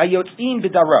b'tzafon, vayotzim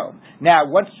b'darom. Now,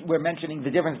 once we're mentioning the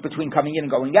difference between coming in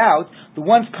and going out, the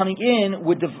ones coming in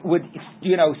would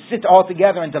sit all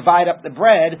together and divide up the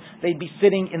bread. They'd be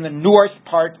sitting in the north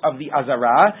part of the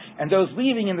Azara, and those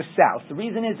leaving in the south. The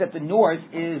reason is that the north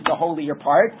is the holier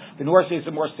part. The north is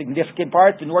the more significant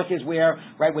part. The north is where,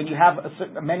 right, when you have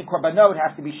many korbanot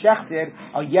have to be shechted,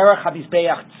 al yerach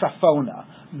hamizbeach tzafona,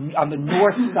 on the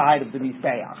north side of the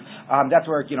Mizbeach. That's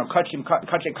where, Kachim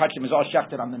is all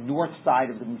shechted on the north side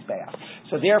of the Mizbeach.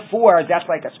 So therefore, that's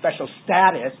like a special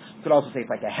status. You could also say it's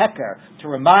like a heker, to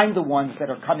remind the ones that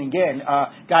are coming in,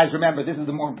 guys, remember, this is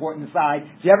the more important side.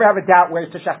 If you ever have a doubt where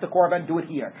to shech the korban, do it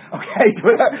here. Okay?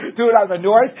 do it on the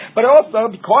north. But also,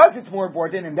 because it's more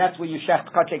important, and that's where you shech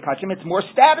Kachim, it's more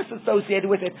status associated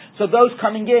with it. So those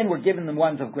coming in, we're given the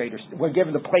place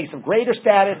of greater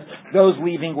status. Those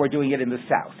leaving, we're doing it in the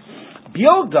south.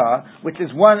 Bilga, which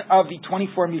is one of the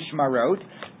 24 mishmarot,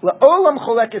 la'olam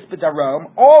cholekes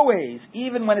b'darom, always,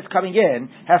 even when it's coming in,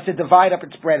 has to divide up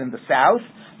its bread in the south.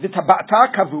 The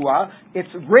tabata kavua,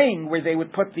 its ring where they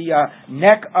would put the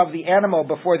neck of the animal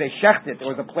before they shecht it,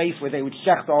 or the place where they would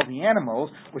shecht all the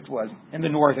animals, which was in the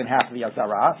northern half of the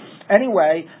Azara.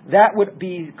 Anyway, that would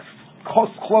be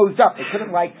closed up. They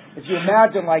couldn't, if you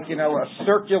imagine a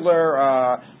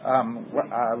circular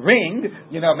ring,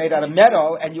 made out of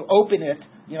metal, and you open it,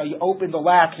 you open the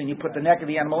latch and you put the neck of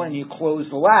the animal in and you close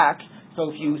the latch. So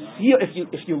if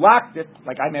you locked it,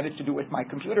 like I managed to do with my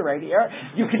computer right here,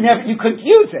 you couldn't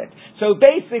use it. So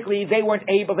basically, they had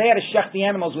to shech the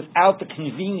animals without the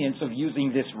convenience of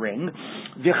using this ring.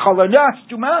 The chalonah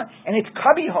stuma, and its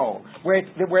cubby hole,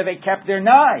 where they kept their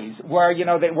knives, where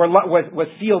was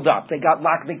sealed up. They got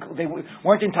locked. They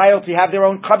weren't entitled to have their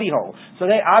own cubby hole. So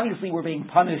they obviously were being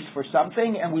punished for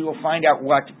something, and we will find out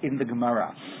what in the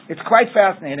Gemara. It's quite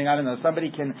fascinating. I don't know.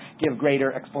 Somebody can give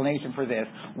greater explanation for this.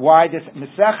 Why this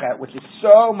Masechet, which is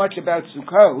so much about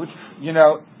Sukkot,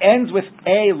 ends with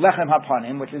a lechem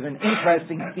hapanim, which is an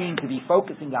interesting theme to be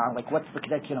focusing on. Like, what's the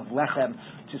connection of lechem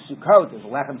to Sukkot? Because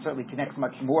lechem certainly connects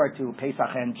much more to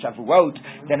Pesach and Shavuot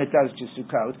than it does to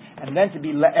Sukkot. And then to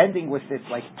be ending with this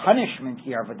punishment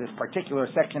here for this particular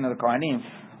section of the Kohanim,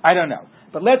 I don't know.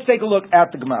 But let's take a look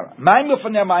at the Gemara. What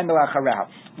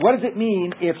does it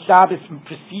mean if Shabbos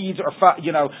precedes or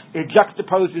it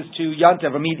juxtaposes to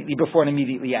Yontiv immediately before and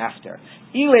immediately after?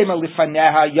 If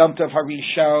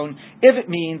it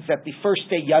means that the first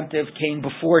day Yontiv came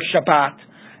before Shabbat,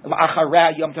 and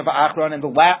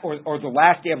the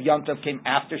last day of Yontiv came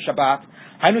after Shabbat,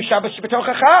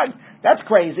 that's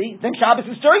crazy. Then Shabbos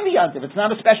is during the Yontiv. It's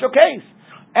not a special case.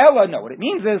 Ella, no, what it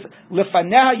means is,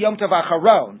 Lefaneh Yom Tov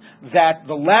Acharon, that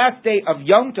the last day of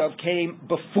Yom Tov came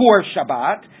before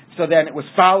Shabbat, so then it was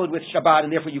followed with Shabbat,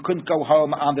 and therefore you couldn't go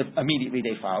home on the immediately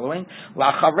day following.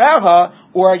 Lachareha,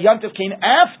 or Yom Tov came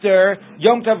after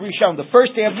Yom Tov Rishon. The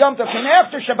first day of Yom Tov came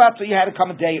after Shabbat, so you had to come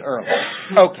a day early.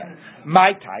 Okay,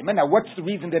 my time. And now what's the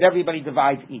reason that everybody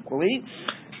divides equally?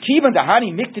 Since in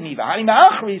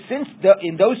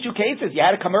those two cases you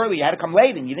had to come early, you had to come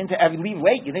late, and you didn't have leave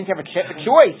late, you didn't have a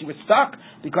choice, you were stuck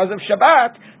because of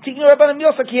Shabbat.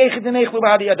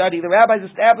 The rabbis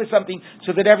established something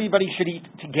so that everybody should eat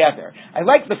together. I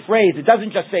like the phrase, it doesn't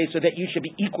just say so that you should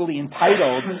be equally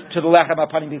entitled to the lechem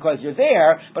hapanim because you're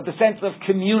there, but the sense of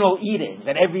communal eating,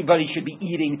 that everybody should be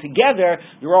eating together,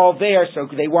 you're all there, so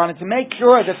they wanted to make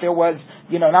sure that there was,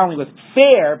 not only was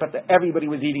fair, but that everybody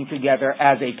was eating together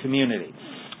as a community.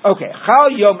 Okay, Chal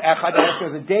Yom Echad, if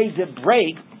there's a day to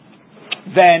break,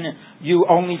 then you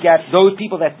only get those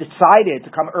people that decided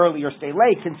to come early or stay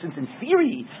late, since in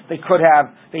theory they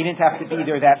didn't have to be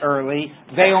there that early,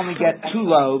 they only get 2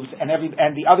 loaves, and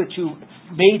the other 2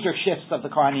 major shifts of the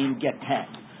Kohanim get 10.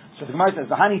 So the Gemara says,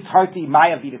 "V'hani tarti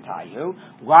maya vidatayu."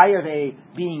 Why are they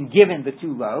being given the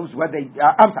 2 loaves?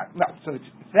 I'm sorry, no. So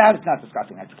that is not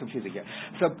discussing. That's confusing here.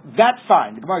 So that's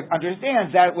fine. The Gemara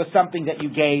understands that it was something that you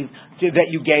gave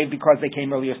because they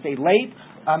came early or stayed late.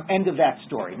 End of that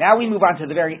story. Now we move on to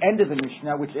the very end of the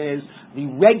Mishnah, which is the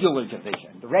regular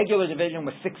division. The regular division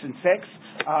was 6 and 6,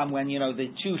 when the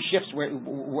 2 shifts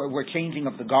were changing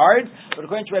of the guards. But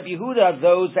according to Rabbi Yehuda,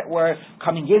 those that were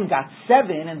coming in got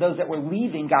 7, and those that were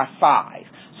leaving got 5.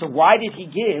 So why did he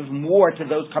give more to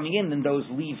those coming in than those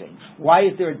leaving? Why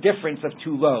is there a difference of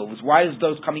 2 loaves? Why does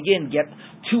those coming in get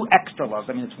 2 extra loaves?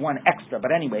 I mean, it's 1 extra,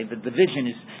 but anyway, the division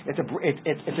it's a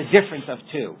difference of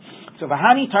 2. So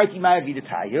v'hani tarti maya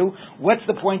vidatayu. What's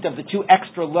the point of the 2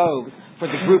 extra loaves for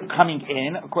the group coming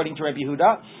in, according to Rabbi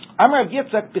Yehuda? Amar Rav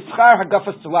Yitzchak b'schar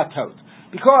hagafas tulatot,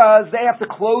 because they have to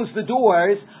close the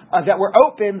doors that were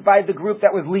opened by the group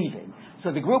that was leaving. So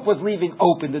the group was leaving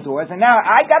open the doors, and now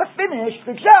I got to finish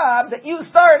the job that you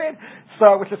started,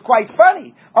 which is quite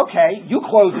funny. Okay, you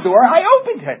closed the door, I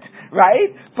opened it,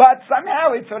 right? But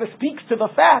somehow it sort of speaks to the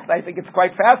fact, I think it's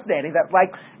quite fascinating, that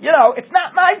it's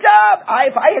not my job.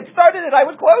 If I had started it, I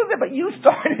would close it, but you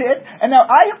started it, and now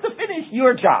I have to finish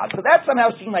your job. So that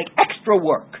somehow seemed like extra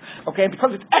work. Okay, and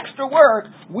because it's extra work,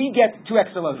 we get 2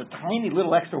 extra loaves, a tiny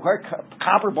little extra work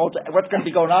comparable to what's going to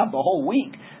be going on the whole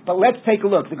week. But let's take a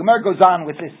look. The Gemara goes on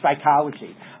with this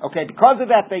psychology. Okay, because of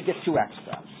that, they get 2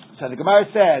 extra. So the Gemara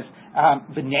says,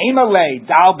 "B'nei malei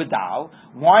dal b'dal."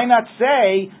 Why not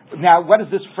say? Now, what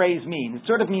does this phrase mean? It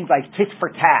sort of means like tit for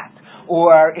tat,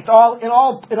 or it all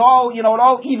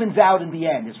evens out in the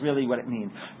end. Is really what it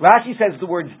means. Rashi says the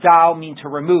words dal mean to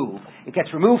remove. It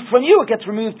gets removed from you. It gets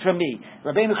removed from me.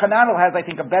 Rabbeinu Chananel has, I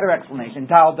think, a better explanation.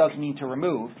 Dal does mean to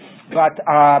remove, but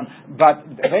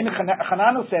Rabbeinu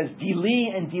Chananel says dili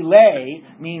and delay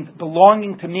means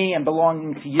belonging to me and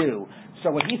belonging to you. So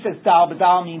what he says dal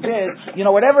b'dal means is,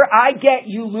 whatever I get,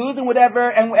 you lose, and whatever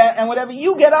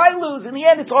you get, I lose. In the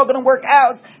end, it's all going to work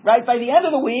out, right? By the end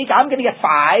of the week, I'm going to get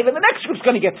 5, and the next group's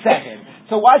going to get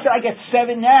 7. So why should I get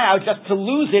 7 now just to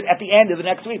lose it at the end of the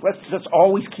next week? Let's just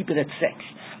always keep it at 6.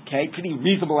 Okay, pretty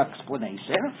reasonable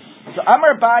explanation. So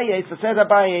Amar Abaye, so says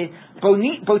Abaye,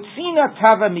 Botzina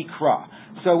Tava Mikra.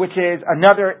 So, which is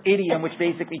another idiom which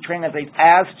basically translates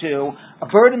as to, a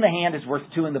bird in the hand is worth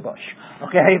 2 in the bush.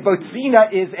 Okay,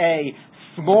 Botzina is a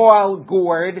small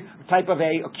gourd, type of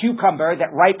a cucumber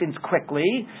that ripens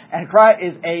quickly, and kra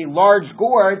is a large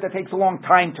gourd that takes a long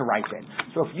time to ripen.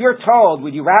 So if you're told,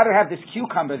 would you rather have this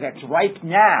cucumber that's ripe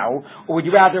now, or would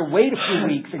you rather wait a few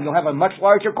weeks and you'll have a much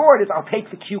larger gourd, I'll take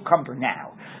the cucumber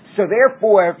now. So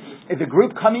therefore, if the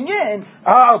group coming in,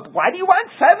 why do you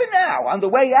want 7 now? On the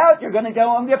way out, you're going to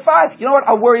go and get 5. You know what?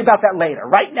 I'll worry about that later.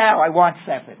 Right now, I want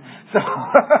 7. So,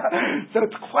 so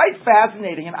it's quite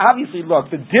fascinating. And obviously, look,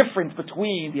 the difference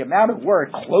between the amount of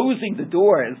work closing the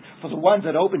doors for the ones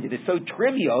that opened it is so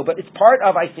trivial, but it's part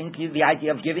of, I think, the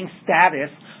idea of giving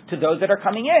status to those that are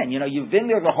coming in. You've been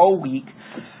there the whole week.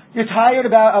 You're tired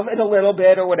of it a little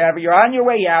bit or whatever. You're on your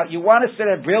way out. You want to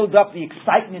sort of build up the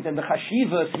excitement and the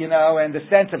chashivas, and the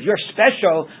sense of you're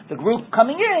special. The group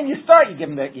coming in, you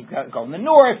go in the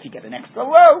north, you get an extra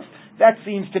loaf. That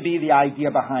seems to be the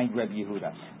idea behind Rabbi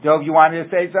Yehuda. Dov, you wanted to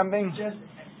say something?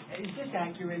 Is this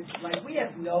accurate? We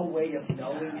have no way of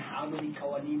knowing how many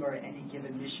Kohanim are in any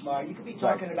given mishmar. You could be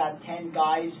talking about 10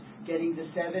 guys getting the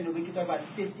 7, and we could talk about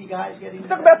 50 guys getting the 7.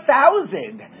 Talk about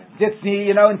 1,000. It's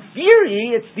in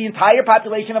theory, it's the entire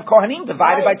population of Kohanim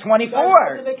divided by 24.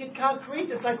 To make it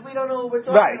concrete, it's like we don't know what we're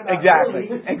talking about. Exactly.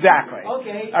 Really. Exactly.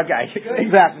 Okay.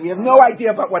 Exactly. We have no idea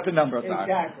about what the numbers are.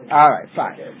 Exactly. All right,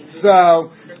 fine.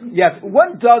 So, yes,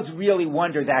 one does really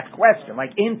wonder that question.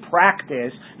 Like in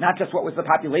practice, not just what was the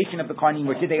population of the Kohanim,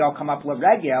 or did they all come up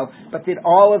l'regel, but did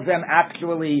all of them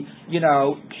actually,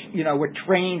 were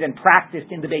trained and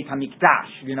practiced in the Beit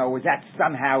HaMikdash? Was that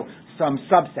somehow some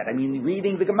subset? I mean,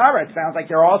 reading the Gemara, it sounds like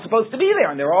they're all supposed to be there,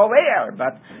 and they're all there,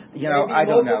 but, I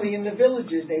don't know. Locally in the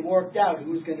villages, they worked out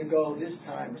who's going to go this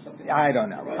time or something like that. I don't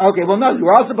know. Right? Okay, well, no,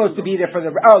 you're all supposed to be there for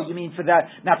you mean for that,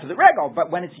 not for the regal, but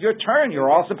when it's your turn, you're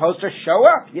all supposed to show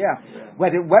up, yeah.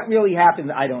 What really happens,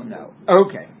 I don't know.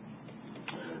 Okay.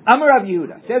 Amar Rav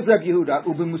Yehuda, says Rav Yehuda,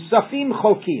 U'b'musafim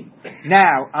chokim.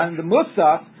 Now, on the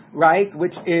musaf, right,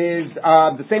 which is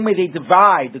the same way they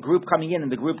divide the group coming in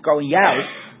and the group going out,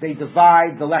 they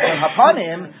divide the lechem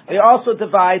hapanim, they also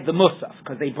divide the musaf,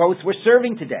 because they both were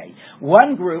serving today.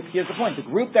 One group, here's the point, the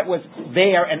group that was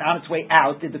there and on its way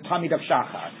out did the Tamid of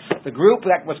Shachar. The group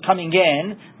that was coming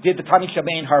in did the Tamid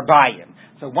Shabein Harbayim.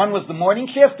 So one was the morning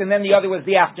shift and then the other was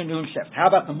the afternoon shift. How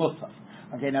about the musaf?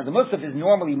 Okay, now the musaf is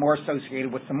normally more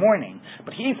associated with the morning,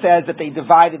 but he says that they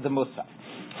divided the musaf.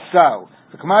 So,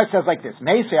 the Gemara says like this,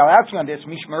 Meisei, I'll ask you on this,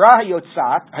 Mishmara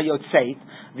hayotzeit,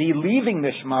 the leaving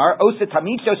Mishmar, Osa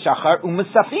Tamid Shachar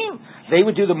Umusafim. They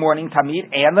would do the morning Tamid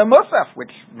and the Musaf,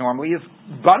 which normally is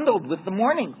bundled with the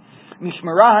morning.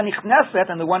 Mishmara hanichneset,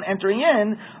 and the one entering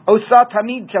in, Osa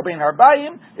Tamid Shabein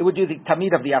Harbayim, it would do the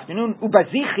Tamid of the afternoon.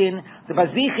 Ubazichin, the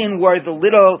Bazichin were the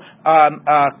little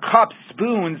cups,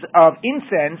 spoons of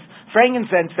incense,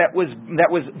 frankincense that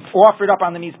was offered up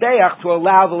on the Mizbeach to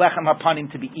allow the Lechem HaPanim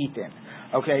to be eaten.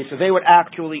 Okay, so they would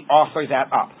actually offer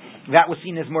that up. That was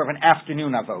seen as more of an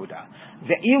afternoon avoda.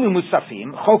 The ilu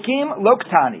musafim chokim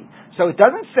loktani. So it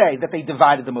doesn't say that they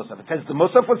divided the musaf. It says the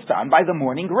musaf was done by the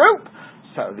morning group.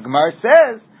 So the Gemara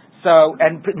says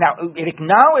and now it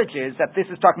acknowledges that this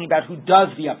is talking about who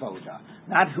does the avoda,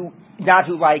 not who not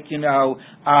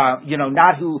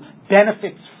who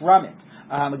benefits from it.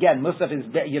 Again, Musaf is,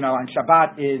 on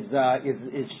Shabbat is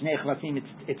Shnei Chvasim,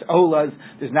 it's Olas,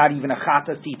 there's not even a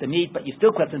Chatas to eat the meat, but you're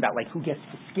still questioning about, who gets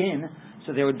the skin,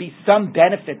 so there would be some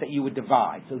benefit that you would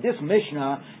divide. So this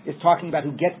Mishnah is talking about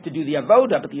who gets to do the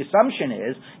Avoda, but the assumption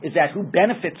is that who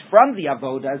benefits from the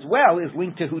Avoda as well is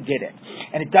linked to who did it.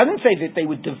 And it doesn't say that they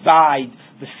would divide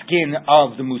the skin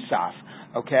of the Musaf.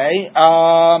 Okay?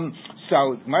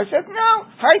 So Gemara says, no,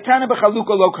 Haitana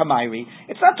b'chaluka lo kamairi.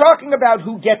 It's not talking about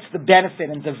who gets the benefit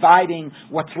and dividing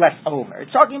what's left over.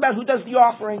 It's talking about who does the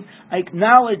offering. I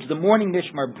acknowledge the morning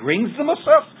mishmar brings the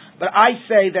musaf, but I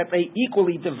say that they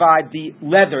equally divide the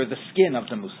leather, the skin of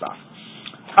the musaf.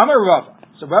 Amar Rava.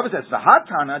 So Rava says,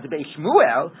 V'hatana debei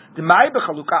Shmuel demai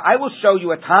b'chaluka. I will show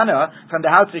you a Tana from the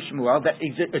house of Shmuel that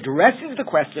addresses the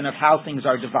question of how things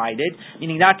are divided,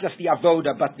 meaning not just the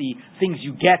avoda, but the things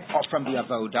you get from the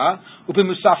avoda.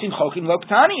 U'b'musafim chokim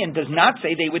loktani, and does not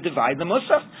say they would divide the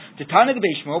musaf. To Tana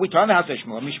debei Shmuel, we turn the house of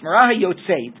Shmuel. Mishmara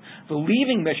hayotzeit, the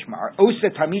leaving mishmar, osa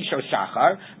tamid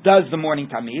shachar, does the morning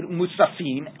tamid,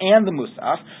 musafim and the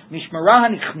musaf.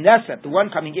 Mishmara hanichneset, the one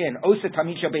coming in, osa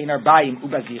tamid shabein arbayim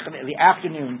ubazichem, the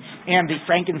afternoon and the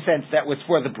frankincense that was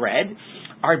for the bread.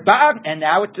 And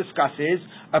now it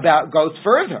goes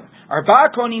further.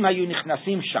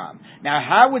 Now,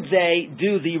 how would they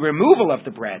do the removal of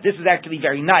the bread? This is actually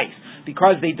very nice,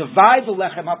 because they divide the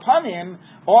lechem hapanim.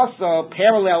 Also,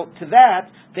 parallel to that,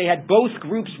 they had both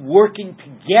groups working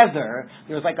together.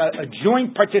 There was like a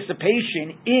joint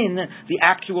participation in the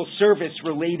actual service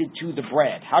related to the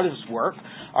bread. How does this work?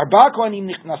 Arba kohanim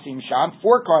nichnasim sham,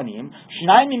 4 kohanim,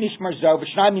 shnayim mishmar zo,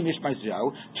 v'shnayim mishmar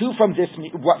zo, 2 from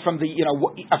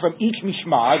each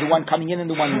mishmar, the one coming in and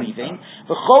the one leaving.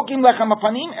 V'chokim lechem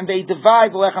hapanim, and they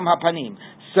divide the lechem hapanim.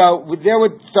 So what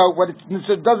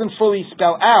it doesn't fully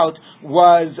spell out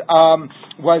was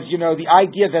the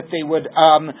idea that they would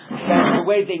that the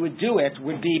way they would do it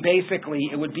would be basically,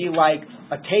 it would be like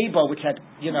a table which had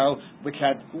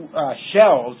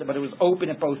shelves, but it was open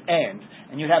at both ends,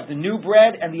 and you'd have the new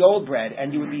bread and the old bread,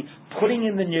 and you would be putting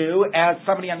in the new as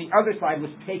somebody on the other side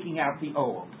was taking out the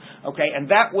old. Okay, and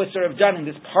that was sort of done in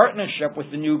this partnership with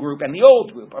the new group and the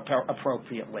old group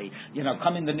appropriately.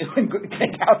 Come in the new and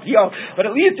take out the old. But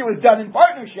at least it was done in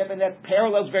partnership, and that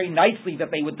parallels very nicely that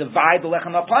they would divide the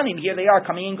lechem hapanim. Here they are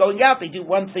coming in, going out. They do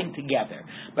one thing together.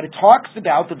 But it talks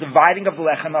about the dividing of the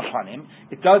lechem hapanim.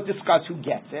 It does discuss who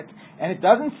gets it, and it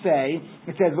doesn't say.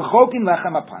 It says v'chokim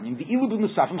lechem hapanim v'ilu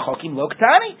b'musafim chokim lo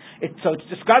ktani. So it's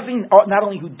discussing not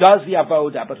only who does the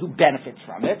avoda, but who benefits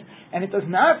from it, and it does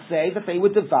not say that they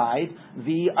would divide divide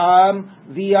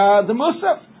the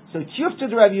musaf. So Tiyufta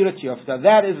de Rav Yehuda Tiyufta,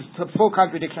 that is a full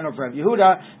contradiction of Rav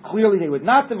Yehuda. Clearly they would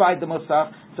not divide the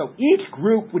Musaf. So each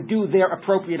group would do their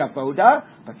appropriate avoda,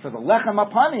 but for the Lechem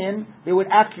Apanim, there would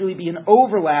actually be an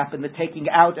overlap in the taking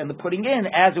out and the putting in,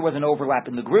 as there was an overlap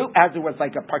in the group, as there was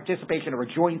like a participation or a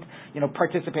joint,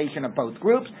 participation of both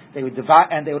groups. They would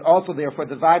divide, and they would also therefore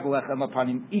divide the Lechem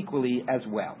Apanim equally as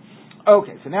well.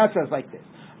 Okay, so now it says like this.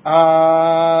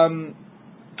 Tanu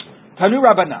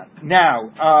Rabbanan. Now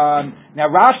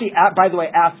Rashi, by the way,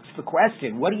 asks the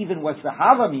question: what even was the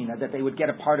Havamina that they would get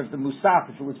a part of the Musaf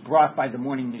if it was brought by the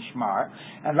morning Mishmar?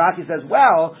 And Rashi says,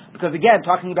 well, because again,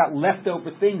 talking about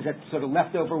leftover things, that sort of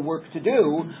leftover work to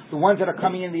do, the ones that are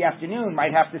coming in the afternoon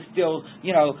might have to still,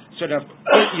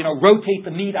 rotate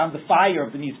the meat on the fire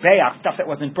of the Mizbeach, stuff that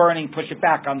wasn't burning, push it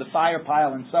back on the fire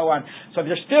pile, and so on. So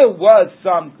there still was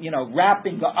some,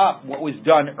 wrapping up what was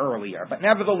done earlier. But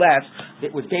nevertheless,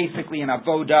 it was basically an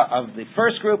avoda of the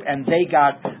first group, and they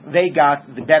got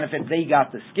the benefit, they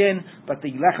got the skin, but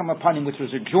the lechem apanim, which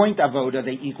was a joint avoda,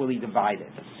 they equally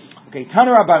divided. Okay,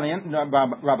 Tanu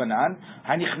Rabbanan,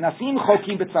 hanichnasim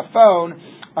chokim b'tzafon,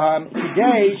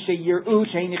 today sheyiru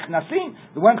sheinichnasim.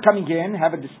 The ones coming in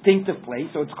have a distinctive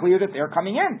place, so it's clear that they're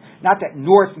coming in. Not that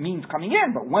north means coming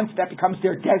in, but once that becomes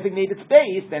their designated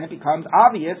space, then it becomes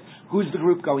obvious who's the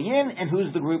group going in and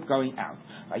who's the group going out.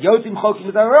 Okay,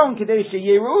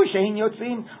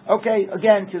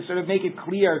 again, to sort of make it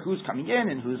clear who's coming in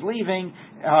and who's leaving,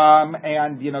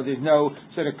 and there's no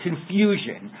sort of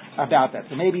confusion about that.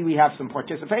 So maybe we have some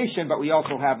participation, but we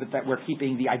also have it that we're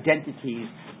keeping the identities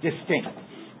distinct.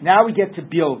 Now we get to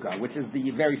Bilga, which is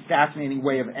the very fascinating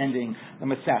way of ending the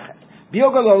Masechet.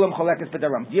 Bilga lolam cholekes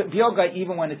b'daram. Bilga,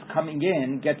 even when it's coming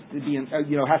in, gets to be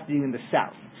has to be in the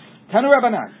south. Tanu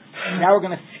Rabbanan. Now we're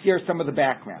going to hear some of the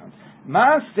background.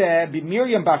 Maaseh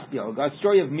Miriam Bas Bilga, a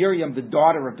story of Miriam, the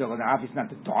daughter of Bilga. Now, obviously not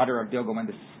the daughter of Bilga when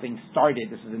this thing started.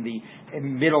 This is in the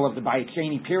middle of the Bayit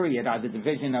Sheni period. The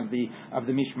division of the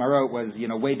Mishmarot was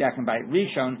way back in Bayit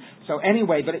Rishon. So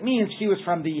anyway, but it means she was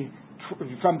from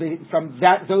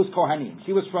those Kohanim.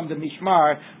 She was from the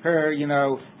Mishmar.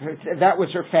 That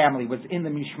was her family, was in the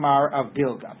Mishmar of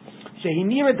Bilga.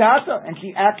 Shehimira Dasa, and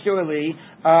she actually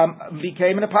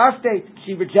became an apostate.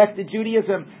 She rejected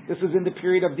Judaism. This was in the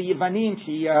period of the Yevanim.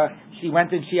 She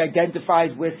went and she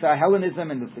identified with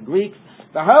Hellenism and with the Greeks.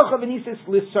 And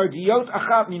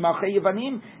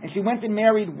she went and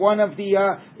married one of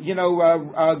the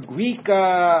Greek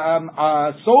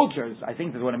soldiers. I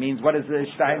think that's what it means. What is the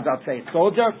Steinsaltz say?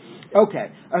 Soldier? Okay.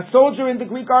 A soldier in the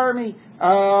Greek army.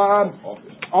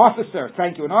 Officer.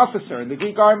 Thank you. An officer in the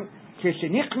Greek army.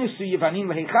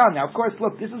 Now, of course,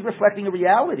 look, this is reflecting a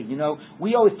reality.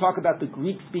 We always talk about the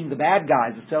Greeks being the bad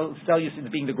guys, the Seleucids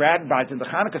being the bad guys in the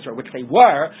Hanukkah story, which they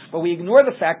were, but we ignore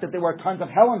the fact that there were tons of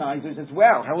Hellenizers as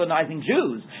well, Hellenizing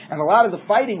Jews. And a lot of the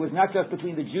fighting was not just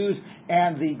between the Jews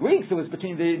and the Greeks, it was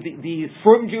between the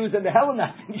Frum Jews and the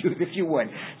Hellenizing Jews, if you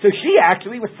would. So she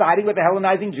actually was siding with the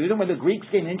Hellenizing Jews, and when the Greeks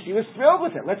came in, she was thrilled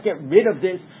with it. Let's get rid of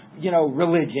this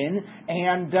religion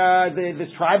and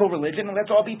this tribal religion, and let's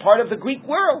all be part of the Greek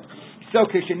world. So,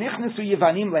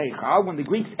 when the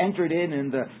Greeks entered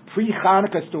in the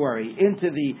pre-Hanukkah story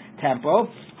into the temple,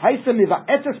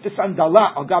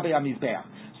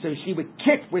 so she would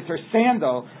kick with her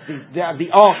sandal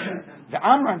the altar. The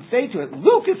Amran say to it,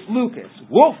 Lucas, Lucas,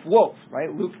 wolf, wolf,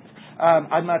 right? Lucas. How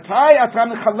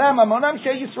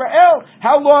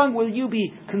long will you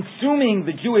be consuming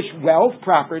the Jewish wealth,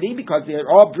 property, because they're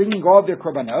all bringing all their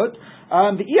korbanot,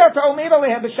 and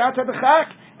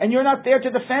you're not there to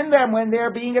defend them when they're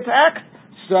being attacked?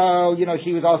 So,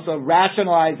 she was also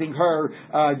rationalizing her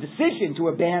decision to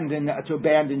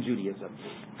abandon Judaism.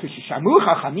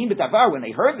 When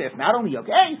they heard this, not only,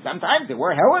 sometimes there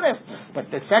were Hellenists, but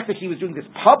the fact that she was doing this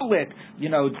public,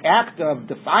 act of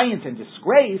defiance and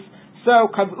disgrace, so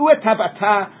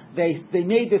they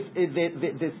made this.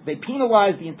 They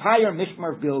penalized the entire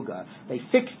Mishmar of Bilga. They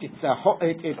fixed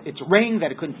its ring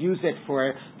that it couldn't use it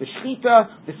for the shechita.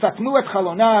 The satmu et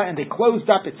chalona, and they closed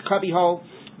up its cubbyhole.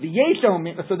 The yeshom.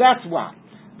 So that's why.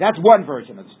 That's one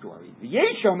version of the story. The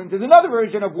yeshom is another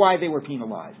version of why they were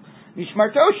penalized.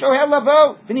 Mishmarto shohel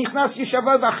lavo v'nichnas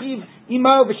yishavo v'achiv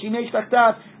imo v'shimesh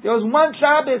tachtav. There was one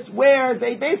Shabbos where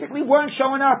they basically weren't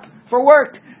showing up for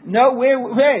work. No,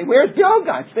 where's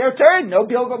Bilga? It's their turn. No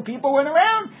Bilga people weren't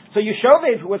around. So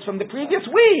Yeshovev, who was from the previous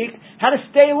week, had to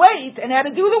stay late and had to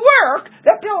do the work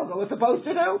that Bilga was supposed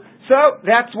to do. So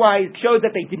that's why it showed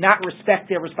that they did not respect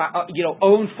their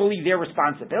own fully their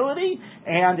responsibility,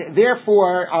 and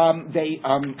therefore they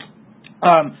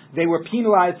were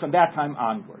penalized from that time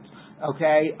onwards.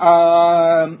 Okay.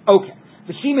 Okay.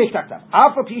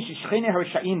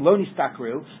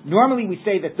 Normally we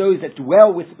say that those that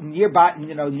dwell with nearby,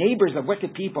 neighbors of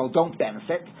wicked people don't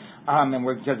benefit. And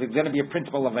there's going to be a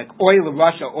principle of like oil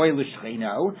Russia, oil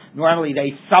Shcheno. Normally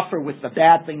they suffer with the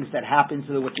bad things that happen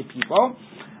to the wicked people.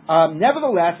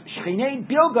 Nevertheless, Shchinei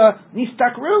Bilga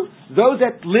Nistakru, those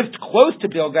that lived close to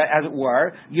Bilga, as it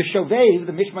were, Yeshovev,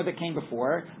 the Mishmar that came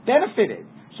before, benefited.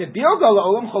 Shebilga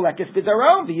la'olam cholekes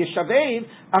b'darom, v'Yeshovev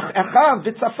achav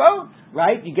b'tzafon.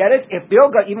 Right? You get it? If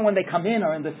Bilga, even when they come in,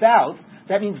 are in the south,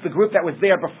 that means the group that was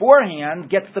there beforehand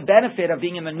gets the benefit of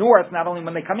being in the north, not only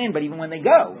when they come in, but even when they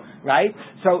go. Right?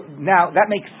 So now that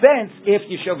makes sense if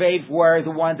Yeshovev were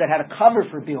the ones that had a cover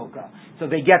for Bilga. So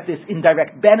they get this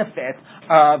indirect benefit.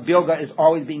 Bilga is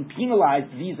always being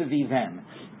penalized vis-a-vis them.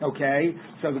 Okay?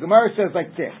 So the Gemara says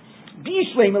like this. If you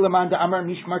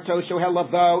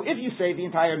say the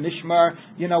entire Mishmar,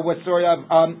 was sort of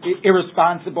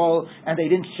irresponsible and they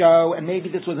didn't show, and maybe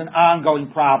this was an ongoing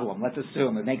problem, let's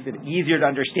assume. It makes it easier to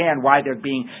understand why they're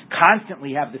being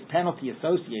constantly have this penalty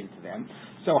associated to them.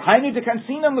 So, Hainu de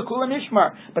Kansinam L'Kula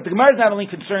Mishmar. But the Gemara is not only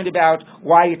concerned about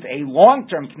why it's a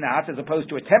long-term knas as opposed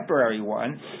to a temporary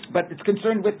one, but it's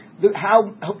concerned with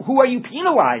who are you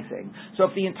penalizing? So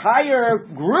if the entire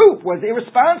group was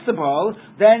irresponsible,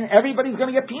 then everybody's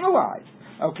going to get penalized.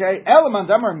 Okay, Elaman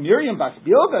Damar Miriam Bas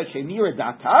Bilga Shemira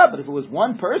Data, but if it was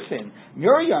one person,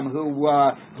 Miriam, who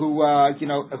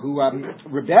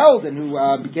rebelled and who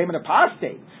became an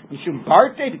apostate, Mishum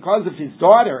Barte, because of his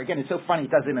daughter. Again, it's so funny; it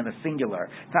does it in a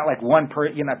singular. It's not like one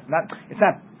person. It's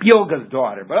not Bilga's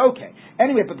daughter, but okay.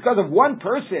 Anyway, but because of one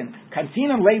person,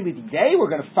 Kansinam Leili Day, we're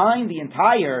going to find the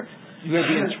entire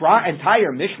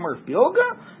Mishmar of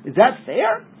Bilga. Is that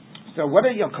fair? So what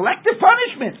are collective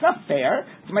punishment? It's not fair.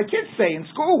 So my kids say in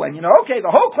school when the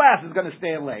whole class is going to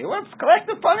stay late. Well, it's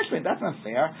collective punishment. That's not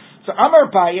fair. So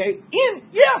Amar Baye,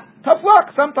 tough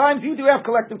luck. Sometimes you do have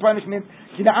collective punishment.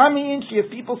 If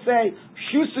people say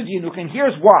Shusudinuk, and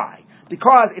here's why.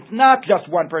 Because it's not just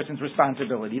one person's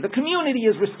responsibility. The community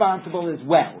is responsible as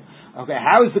well. Okay,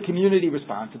 how is the community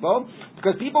responsible?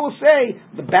 Because people will say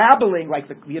the babbling, like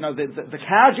the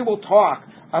casual talk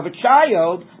of a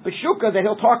child, Bashuka, that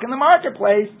he'll talk in the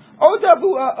marketplace.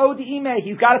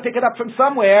 He's got to pick it up from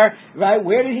somewhere, right?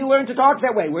 Where did he learn to talk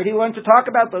that way? Where did he learn to talk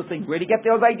about those things? Where did he get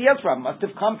those ideas from? Must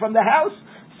have come from the house.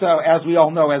 So, as we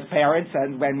all know as parents,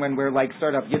 and when we're like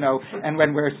sort of, and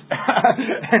when we're,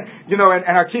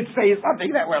 and our kids say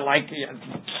something that we're like,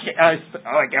 I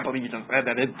can't believe you just said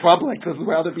that in public, because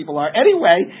where other people are.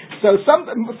 Anyway, so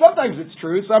sometimes it's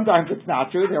true, sometimes it's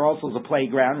not true. There also is a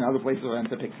playground and other places where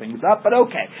to pick things up, but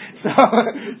okay. So,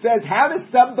 it says, how does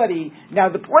somebody,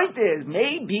 now the point is,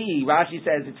 maybe, Rashi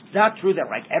says, it's not true that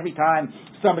like every time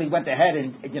somebody went ahead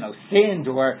and, sinned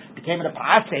or became an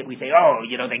apostate, we say,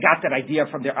 they got that idea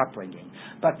from their upbringing.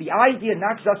 But the idea,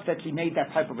 not just that she made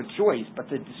that type of a choice, but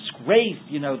the disgrace,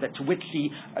 that to which she,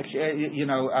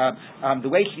 the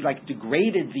way she like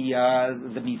degraded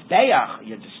the Mizbeach,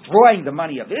 destroying the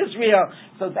money of Israel.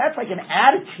 So that's like an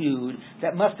attitude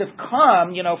that must have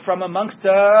come, from amongst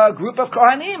a group of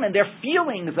Kohanim and their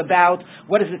feelings about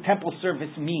what does the temple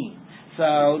service mean.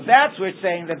 So that's we're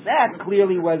saying that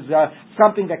clearly was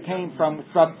something that came from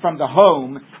the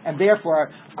home, and therefore,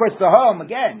 of course, the home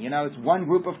again, it's one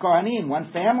group of Kohanim,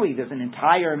 one family. There's an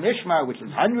entire Mishmar, which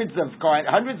is hundreds of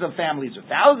families or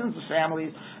thousands of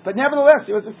families. But nevertheless,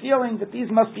 there was a feeling that these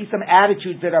must be some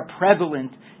attitudes that are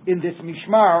prevalent in this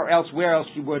Mishmar, or else where else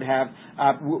she would have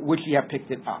picked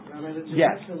it up?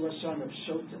 Yes.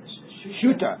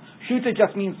 Shuta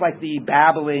just means like the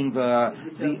babbling, the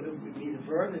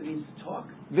verb, it means talk.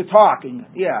 The talking,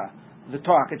 the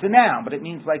talk. It's a noun, but it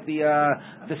means like the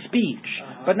speech,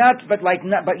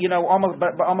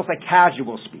 almost like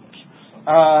casual speech.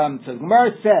 So the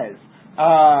Gemara says, so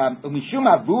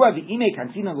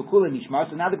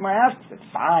now the Gemara asks, it's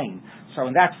fine. So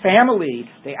in that family,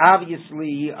 they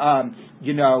obviously,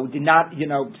 did not,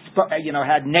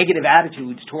 had negative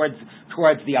attitudes towards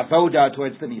the avoda,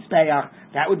 towards the mizbeach.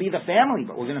 That would be the family,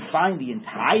 but we're going to find the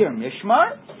entire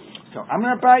Mishmar. So I'm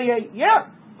going to buy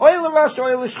oil rush,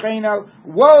 oil shcheno.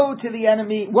 Woe to the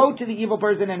enemy, woe to the evil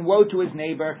person, and woe to his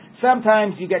neighbor.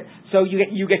 Sometimes you get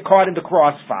caught in the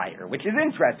crossfire, which is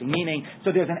interesting. Meaning,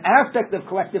 so there's an aspect of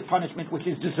collective punishment which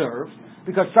is deserved,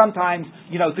 because sometimes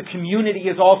the community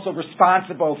is also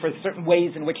responsible for certain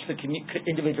ways in which the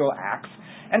individual acts,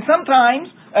 and sometimes,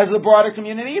 as the broader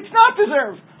community, it's not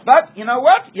deserved. But, you know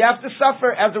what? You have to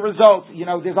suffer as a result.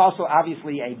 There's also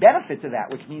obviously a benefit to that,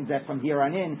 which means that from here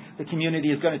on in, the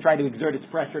community is going to try to exert its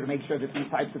pressure to make sure that these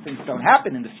types of things don't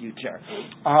happen in the future.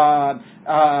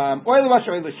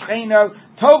 l'shcheno,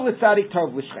 tov l'tzadik,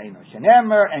 tov l'shcheno.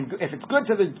 Shenemer, and if it's good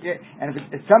to and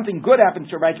if something good happens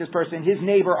to a righteous person, his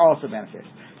neighbor also benefits.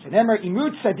 Shenemer,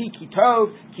 imut tzadik ki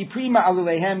tov, ki prima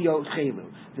alulehem yochelu.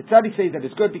 The tzaddik says that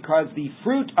it's good because the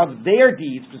fruit of their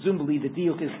deeds, presumably the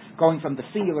diuk is going from the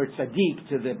singular tzaddik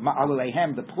to the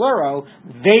ma'alulehem, the plural,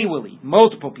 they will eat.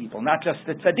 Multiple people, not just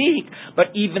the tzaddik, but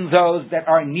even those that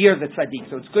are near the tzaddik.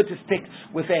 So it's good to stick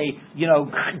with a,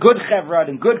 good chevra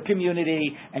and good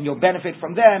community, and you'll benefit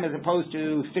from them as opposed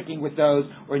to sticking with those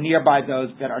or nearby those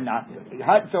that are not good.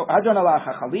 So, Hadron Allah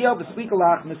Chachalio, V'slik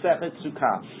Allah Mesechet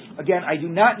Sukkah. Again, I do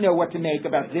not know what to make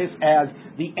about this as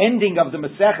the ending of the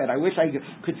Masechet. I wish I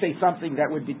could say something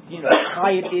that would be,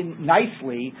 tie it in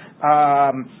nicely.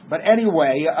 But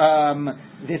anyway,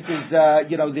 this is,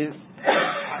 this.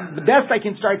 The best I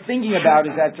can start thinking about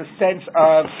is that it's a sense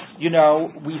of,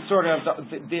 we sort of,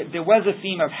 there was a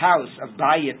theme of house, of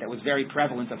bayit, that was very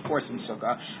prevalent, of course, in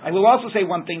Sukkah. I will also say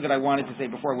one thing that I wanted to say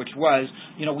before, which was,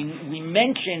 we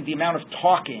mentioned the amount of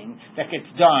talking that gets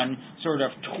done sort of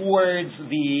towards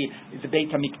the Beit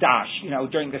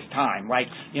HaMikdash, during this time. Like,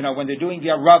 when they're doing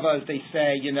the Aravas, they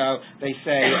say,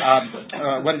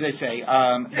 what do they say?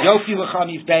 Yofi l'cha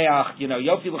mizbeach,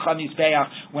 Yofi l'cha mizbeach,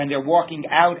 when they're walking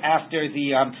out after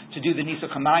to do the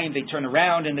Nisuch HaMayim, they turn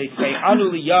around and they say,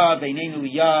 Anu liyah, veinenu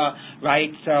liyah,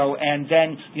 right? So, and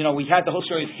then, we had the whole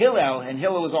story of Hillel, and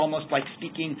Hillel was almost like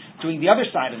doing the other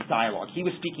side of the dialogue. He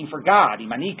was speaking for God,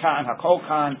 Imanikan,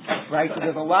 Hakolkan, right? So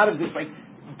there's a lot of this,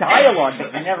 dialogue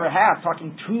that we never have,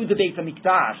 talking to the Beit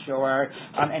HaMikdash,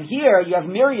 and here you have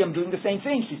Miriam doing the same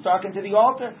thing. She's talking to the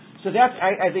altar. So that's,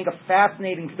 I think, a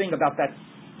fascinating thing about that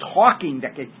talking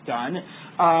that gets done.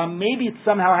 Maybe it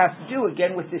somehow has to do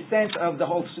again with this sense of the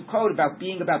whole Sukkot about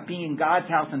being in God's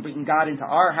house and bringing God into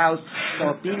our house.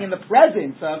 So being in the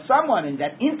presence of someone and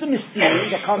that intimacy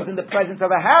that comes in the presence of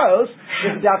a house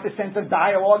is about the sense of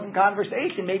dialogue and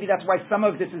conversation. Maybe that's why some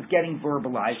of this is getting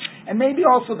verbalized, and maybe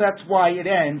also that's why it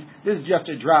ends. This is just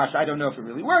a drash. I don't know if it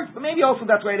really works, but maybe also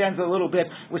that's why it ends a little bit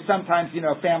with sometimes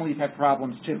families have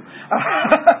problems too,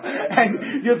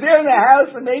 and you're there in the house,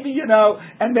 and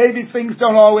maybe things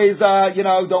don't always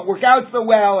don't work out so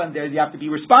well, and you have to be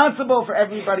responsible for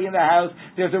everybody in the house.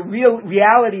 There's a real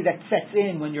reality that sets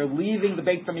in when you're leaving the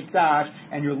Beit HaMikdash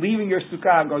and you're leaving your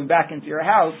sukkah and going back into your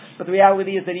house. But the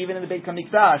reality is that even in the Beit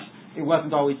HaMikdash, it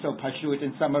wasn't always so pashut,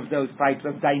 and some of those types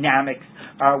of dynamics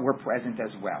were present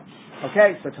as well.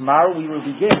 Okay, so tomorrow we will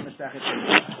begin the Masechet.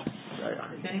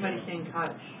 Is anybody saying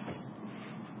Kaddish?